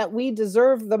believe that we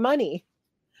deserve the money.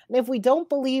 And if we don't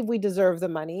believe we deserve the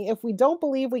money, if we don't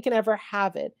believe we can ever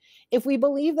have it, if we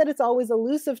believe that it's always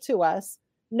elusive to us,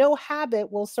 no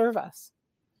habit will serve us.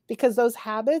 Because those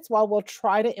habits, while we'll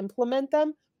try to implement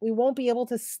them, we won't be able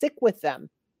to stick with them.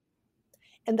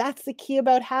 And that's the key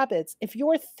about habits. If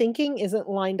your thinking isn't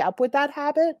lined up with that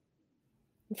habit,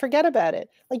 forget about it.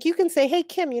 Like you can say, hey,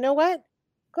 Kim, you know what?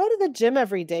 Go to the gym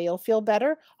every day. You'll feel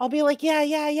better. I'll be like,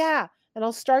 yeah. And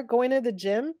I'll start going to the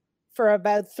gym for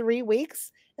about 3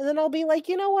 weeks. And then I'll be like,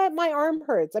 you know what? My arm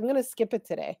hurts. I'm going to skip it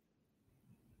today.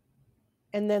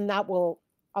 And then I'll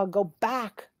go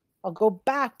back. I'll go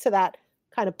back to that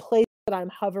kind of place that I'm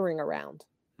hovering around.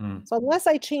 So unless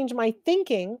I change my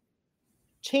thinking,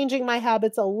 changing my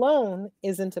habits alone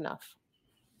isn't enough.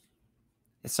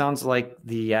 It sounds like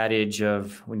the adage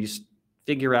of when you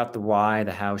figure out the why,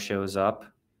 the how shows up.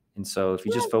 And so if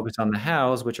you just focus on the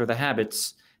hows, which are the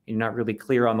habits, and you're not really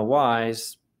clear on the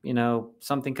whys,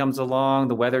 something comes along,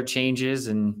 the weather changes,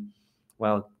 and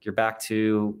well, you're back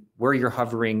to where you're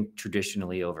hovering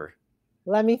traditionally over.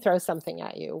 Let me throw something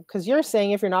at you, because you're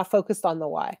saying if you're not focused on the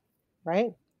why,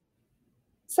 right?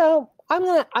 So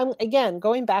I'm again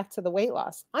going back to the weight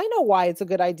loss. I know why it's a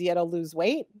good idea to lose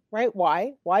weight, right?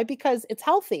 Why? Why? Because it's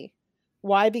healthy.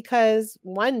 Why? Because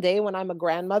one day when I'm a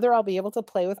grandmother, I'll be able to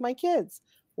play with my kids.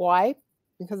 Why?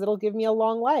 Because it'll give me a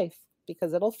long life,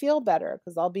 because it'll feel better,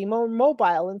 because I'll be more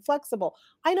mobile and flexible.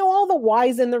 I know all the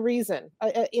whys and the reason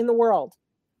in the world,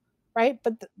 right?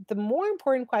 But the more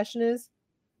important question is,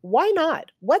 why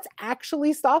not? What's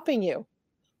actually stopping you?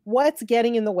 What's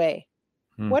getting in the way?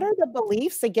 What are the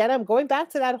beliefs? Again, I'm going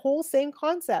back to that whole same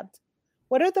concept.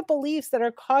 What are the beliefs that are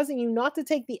causing you not to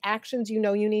take the actions you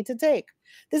know you need to take?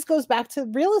 This goes back to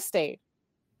real estate.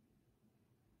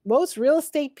 Most real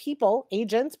estate people,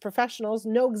 agents, professionals,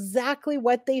 know exactly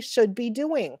what they should be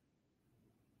doing.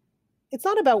 It's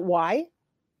not about why.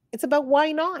 It's about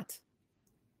why not.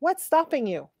 What's stopping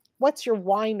you? What's your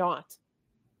why not?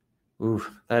 Ooh,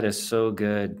 that is so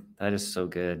good. That is so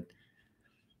good.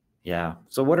 Yeah.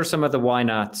 So what are some of the why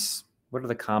nots? What are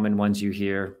the common ones you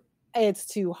hear? It's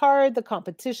too hard. The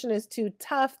competition is too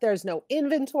tough. There's no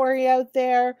inventory out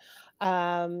there.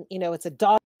 It's a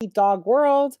dog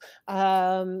world.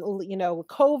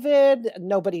 COVID,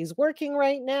 nobody's working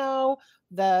right now.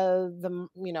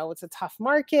 It's a tough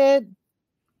market.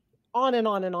 On and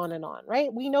on and on and on,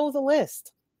 right? We know the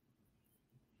list.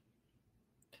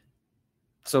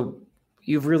 So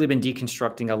you've really been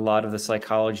deconstructing a lot of the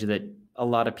psychology that a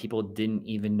lot of people didn't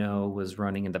even know was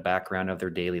running in the background of their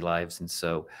daily lives. And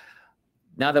so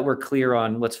now that we're clear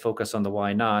on let's focus on the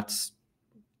why nots,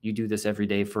 you do this every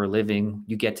day for a living,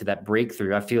 you get to that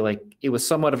breakthrough. I feel like it was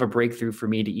somewhat of a breakthrough for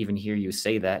me to even hear you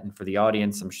say that. And for the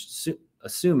audience, I'm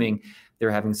assuming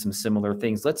they're having some similar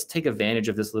things. Let's take advantage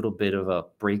of this little bit of a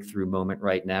breakthrough moment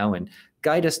right now and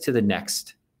guide us to the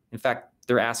next. In fact,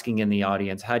 they're asking in the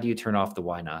audience, how do you turn off the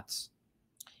why nots?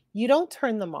 You don't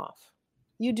turn them off.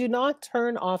 You do not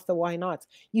turn off the why nots.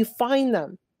 You find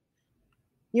them.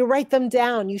 You write them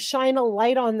down. You shine a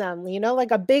light on them, like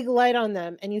a big light on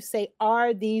them. And you say,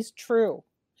 are these true?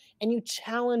 And you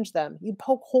challenge them. You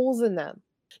poke holes in them.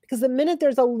 Because the minute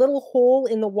there's a little hole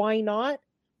in the why not,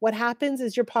 what happens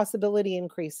is your possibility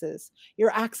increases. Your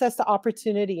access to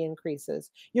opportunity increases.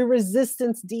 Your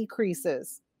resistance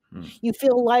decreases. You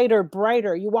feel lighter,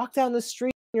 brighter. You walk down the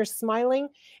street, you're smiling,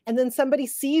 and then somebody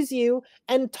sees you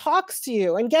and talks to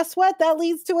you. And guess what? That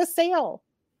leads to a sale.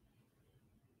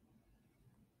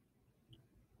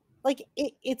 Like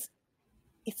it's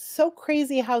so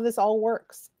crazy how this all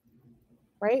works,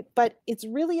 right? But it's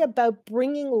really about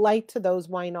bringing light to those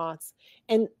why nots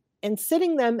and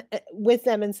sitting them with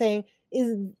them and saying,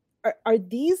 are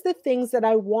these the things that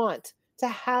I want to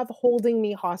have holding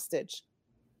me hostage?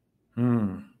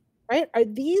 Right? Are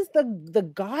these the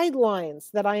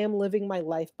guidelines that I am living my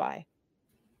life by?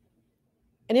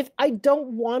 And if I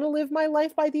don't want to live my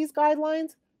life by these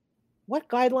guidelines, what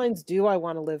guidelines do I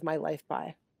want to live my life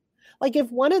by? Like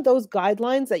if one of those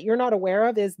guidelines that you're not aware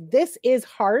of is this is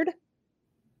hard,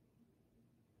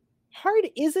 hard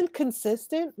isn't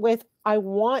consistent with I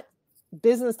want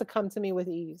business to come to me with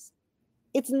ease.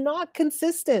 It's not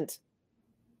consistent.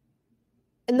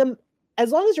 And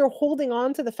as long as you're holding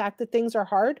on to the fact that things are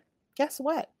hard, guess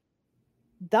what?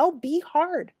 They'll be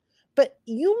hard. but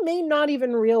you may not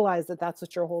even realize that that's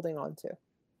what you're holding on to.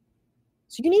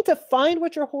 So you need to find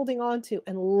what you're holding on to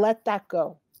and let that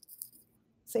go.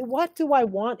 Say, what do I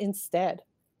want instead?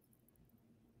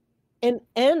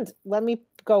 And let me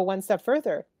go one step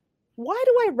further. Why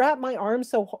do I wrap my arms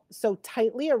so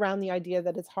tightly around the idea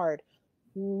that it's hard?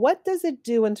 What does it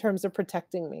do in terms of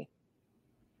protecting me?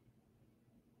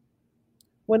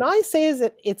 When I say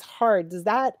that it's hard, does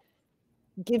that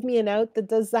give me an out?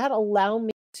 Does that allow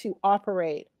me to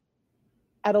operate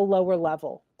at a lower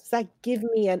level? Does that give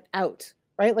me an out,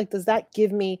 right? Like, does that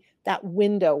give me that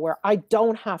window where I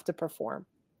don't have to perform?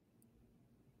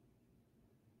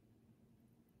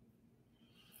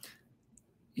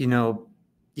 You know,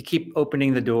 you keep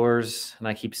opening the doors and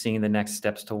I keep seeing the next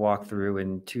steps to walk through,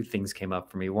 and two things came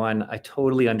up for me. One, I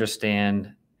totally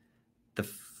understand the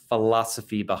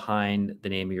philosophy behind the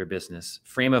name of your business.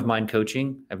 Frame of Mind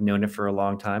Coaching. I've known it for a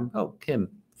long time. Oh, Kim,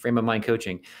 Frame of Mind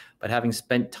Coaching. But having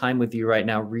spent time with you right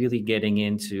now, really getting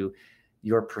into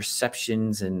your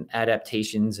perceptions and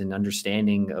adaptations and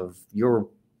understanding of your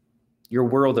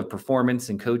world of performance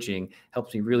and coaching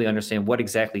helps me really understand what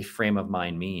exactly frame of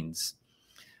mind means.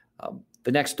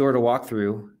 The next door to walk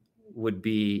through would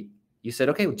be, you said,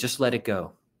 okay, just let it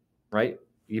go, right?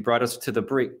 You brought us to the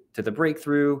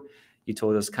breakthrough. You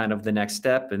told us kind of the next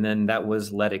step, and then that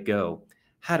was let it go.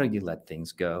 How do you let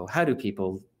things go? How do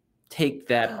people take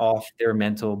that off their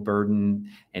mental burden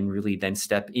and really then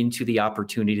step into the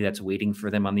opportunity that's waiting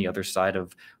for them on the other side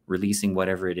of releasing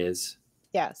whatever it is?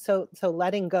 Yeah. So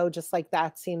letting go just like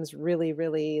that seems really,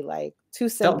 really like too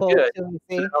Felt simple, good. too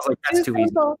easy. I was like, that's too easy.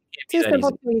 Simple, Can't be too that simple,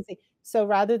 easy. too easy. So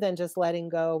rather than just letting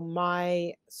go,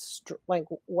 like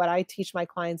what I teach my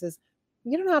clients is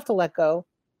you don't have to let go,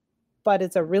 but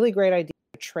it's a really great idea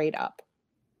to trade up.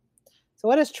 So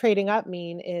what does trading up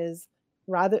mean is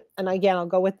and again, I'll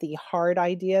go with the hard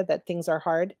idea that things are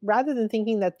hard. Rather than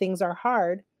thinking that things are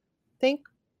hard, think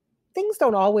things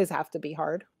don't always have to be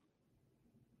hard.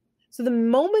 So the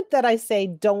moment that I say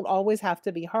don't always have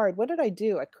to be hard, what did I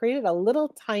do? I created a little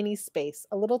tiny space,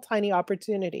 a little tiny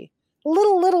opportunity, a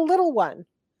little one.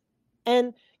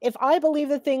 And if I believe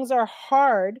that things are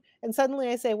hard and suddenly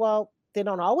I say, well, they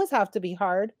don't always have to be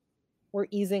hard, we're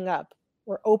easing up,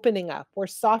 we're opening up, we're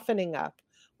softening up.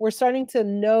 We're starting to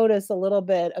notice a little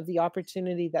bit of the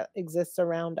opportunity that exists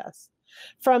around us.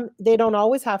 From they don't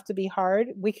always have to be hard,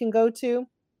 we can go to, you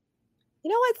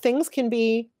know what, things can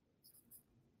be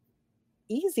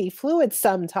easy, fluid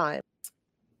sometimes.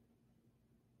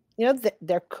 You know,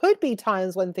 there could be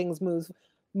times when things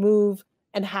move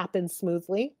and happen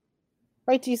smoothly,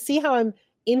 right? Do you see how I'm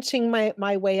inching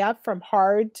my way up from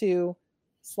hard to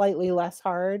slightly less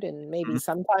hard, and maybe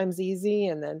sometimes easy,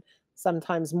 and then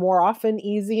sometimes more often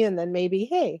easy, and then maybe,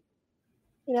 hey,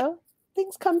 you know,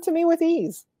 things come to me with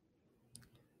ease.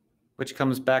 Which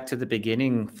comes back to the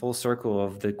beginning, full circle,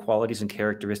 of the qualities and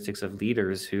characteristics of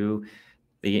leaders who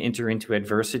they enter into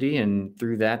adversity, and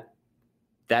through that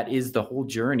is the whole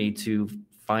journey to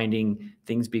finding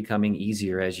things becoming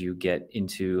easier as you get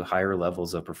into higher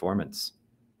levels of performance.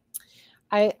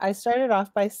 I started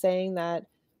off by saying that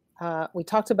we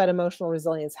talked about emotional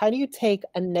resilience. How do you take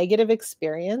a negative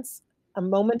experience, a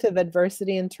moment of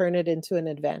adversity, and turn it into an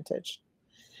advantage?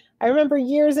 I remember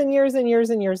years and years and years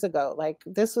and years ago, like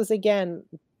this was, again,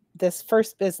 this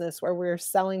first business where we were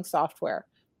selling software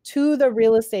to the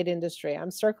real estate industry.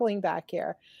 I'm circling back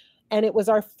here. And it was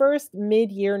our first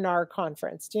mid-year NAR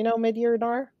conference. Do you know mid-year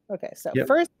NAR? Okay, so Yep.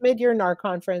 First mid-year NAR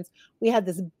conference, we had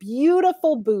this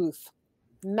beautiful booth,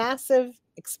 massive,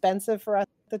 expensive for us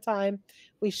at the time.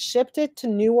 We shipped it to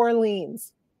New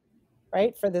Orleans,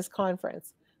 right, for this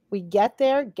conference. We get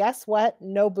there, guess what?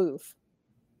 No booth.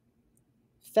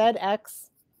 FedEx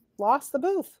lost the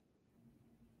booth.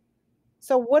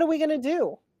 So what are we going to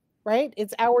do, right?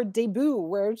 It's our debut.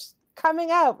 We're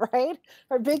coming out, right?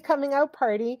 Our big coming out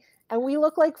party, and we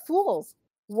look like fools.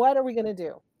 What are we going to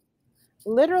do?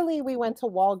 Literally, we went to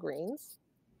Walgreens.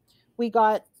 We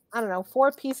got,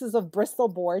 4 pieces of Bristol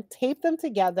board, taped them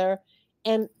together,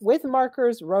 and with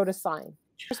markers wrote a sign.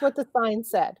 Here's what the sign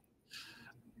said.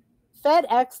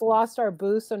 FedEx lost our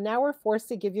booth, so now we're forced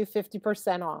to give you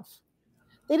 50% off.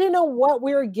 They didn't know what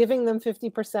we were giving them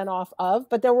 50% off of,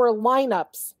 but there were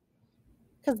lineups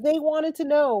because they wanted to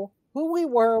know who we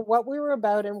were, what we were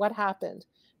about, and what happened.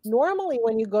 Normally,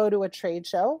 when you go to a trade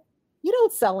show, you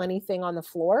don't sell anything on the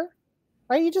floor,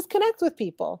 right? You just connect with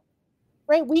people,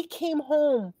 right? We came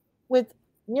home with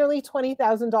nearly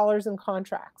 $20,000 in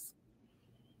contracts.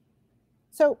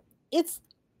 So it's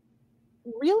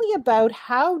really about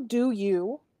how do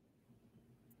you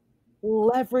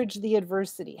leverage the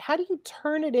adversity? How do you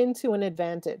turn it into an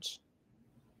advantage?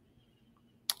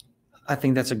 I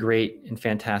think that's a great and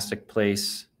fantastic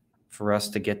place for us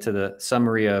to get to the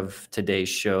summary of today's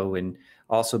show. And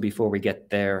also, before we get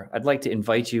there, I'd like to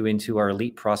invite you into our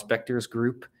Elite Prospectors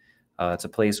group. It's a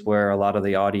place where a lot of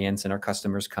the audience and our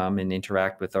customers come and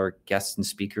interact with our guests and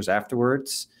speakers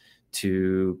afterwards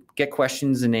to get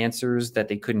questions and answers that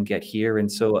they couldn't get here.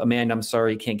 And so, Amanda, I'm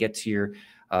sorry you can't get to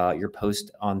your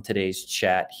post on today's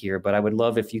chat here, but I would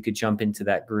love if you could jump into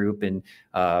that group, and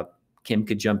Kim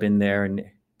could jump in there, and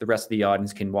the rest of the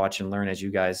audience can watch and learn as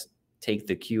you guys take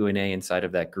the Q&A inside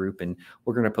of that group. And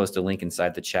we're going to post a link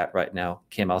inside the chat right now.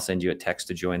 Kim, I'll send you a text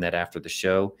to join that after the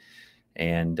show.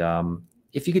 And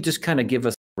if you could just kind of give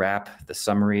us the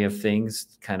summary of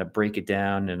things, kind of break it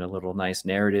down in a little nice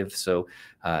narrative. So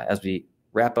as we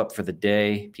wrap up for the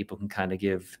day, people can kind of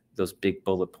give those big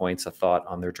bullet points a thought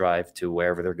on their drive to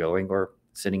wherever they're going, or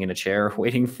sitting in a chair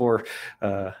waiting for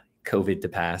COVID to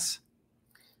pass.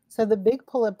 So the big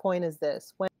bullet point is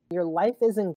this: when your life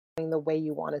isn't going the way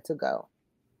you want it to go,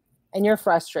 and you're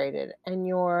frustrated and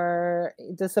you're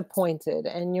disappointed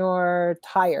and you're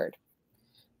tired,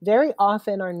 very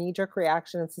often our knee-jerk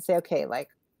reaction is to say, okay, like,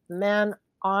 man,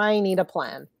 I need a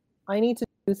plan. I need to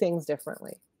do things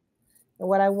differently. And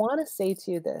what I want to say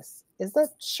to you this is that,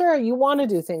 sure, you want to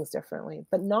do things differently,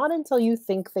 but not until you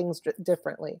think things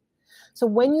differently. So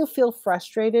when you feel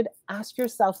frustrated, ask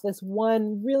yourself this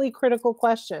one really critical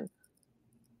question.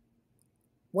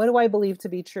 What do I believe to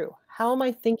be true? How am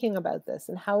I thinking about this?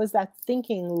 And how is that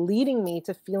thinking leading me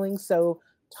to feeling so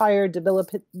tired,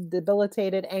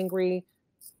 debilitated, angry,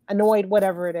 annoyed,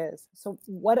 whatever it is? So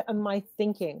what am I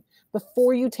thinking?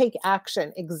 Before you take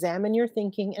action, examine your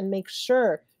thinking and make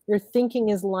sure your thinking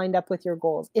is lined up with your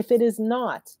goals. If it is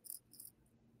not,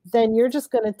 then you're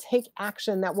just going to take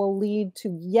action that will lead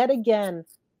to yet again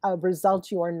a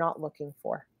result you are not looking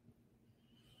for.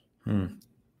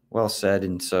 Well said.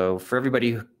 And so for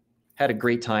everybody who had a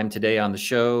great time today on the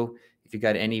show, if you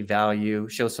got any value,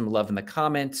 show some love in the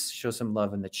comments, show some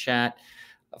love in the chat.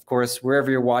 Of course, wherever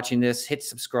you're watching this, hit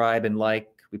subscribe and like.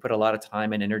 We put a lot of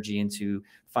time and energy into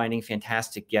finding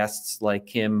fantastic guests like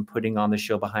Kim, putting on the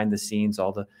show behind the scenes,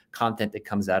 all the content that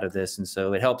comes out of this. And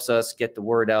so it helps us get the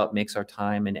word out, makes our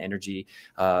time and energy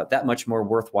that much more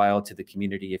worthwhile to the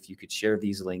community. If you could share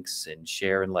these links and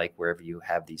share and like wherever you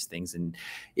have these things. And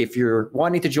if you're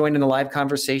wanting to join in the live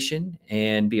conversation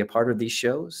and be a part of these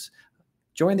shows,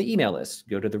 join the email list.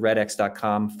 Go to the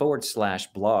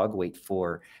redx.com/blog. Wait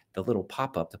for the little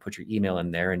pop-up to put your email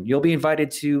in there, and you'll be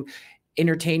invited to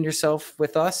entertain yourself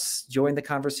with us, join the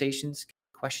conversations,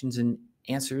 questions and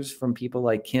answers from people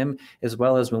like Kim, as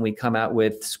well as when we come out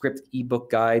with script ebook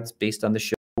guides based on the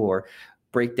show, or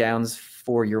breakdowns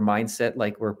for your mindset,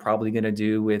 like we're probably going to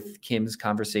do with Kim's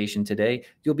conversation today.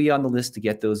 You'll be on the list to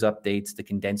get those updates, the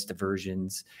condensed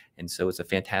versions. And so it's a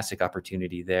fantastic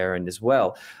opportunity there. And as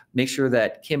well, make sure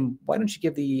that, Kim, why don't you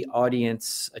give the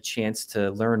audience a chance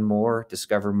to learn more,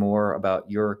 discover more about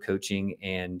your coaching,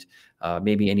 and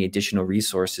maybe any additional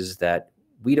resources that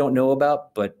we don't know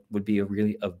about, but would be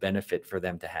really of benefit for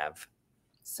them to have.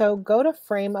 So go to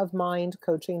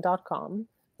frameofmindcoaching.com.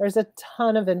 There's a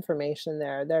ton of information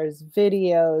there. There's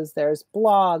videos, there's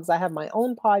blogs. I have my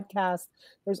own podcast.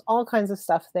 There's all kinds of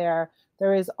stuff there.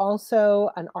 There is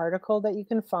also an article that you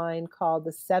can find called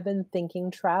The 7 Thinking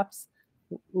Traps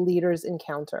Leaders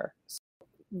Encounter. So,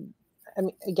 I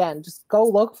mean, again, just go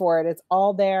look for it. It's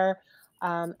all there.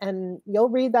 And you'll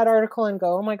read that article and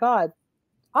go, oh my God,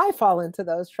 I fall into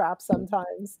those traps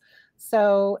sometimes.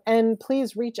 So, and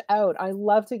please reach out. I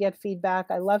love to get feedback.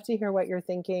 I love to hear what you're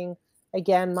thinking.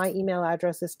 Again, my email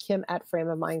address is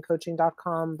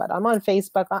kim@frameofmindcoaching.com, but I'm on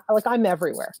Facebook. I'm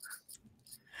everywhere.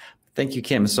 Thank you,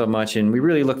 Kim, so much. And we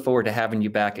really look forward to having you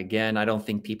back again. I don't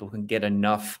think people can get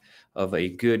enough of a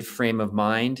good frame of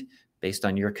mind based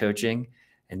on your coaching.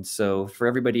 And so for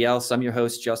everybody else, I'm your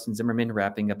host, Justin Zimmerman,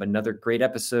 wrapping up another great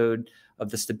episode of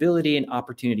the Stability and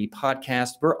Opportunity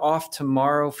Podcast. We're off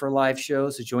tomorrow for live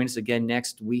shows, so join us again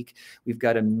next week. We've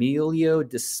got Emilio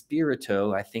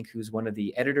DeSpirito, I think, who's one of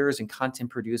the editors and content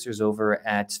producers over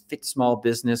at Fit Small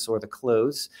Business or The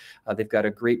Close. They've got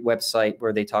a great website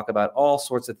where they talk about all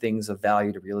sorts of things of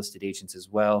value to real estate agents as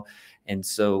well. And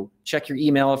so check your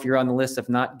email if you're on the list. If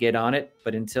not, get on it.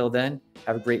 But until then,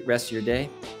 have a great rest of your day.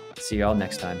 See you all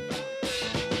next time.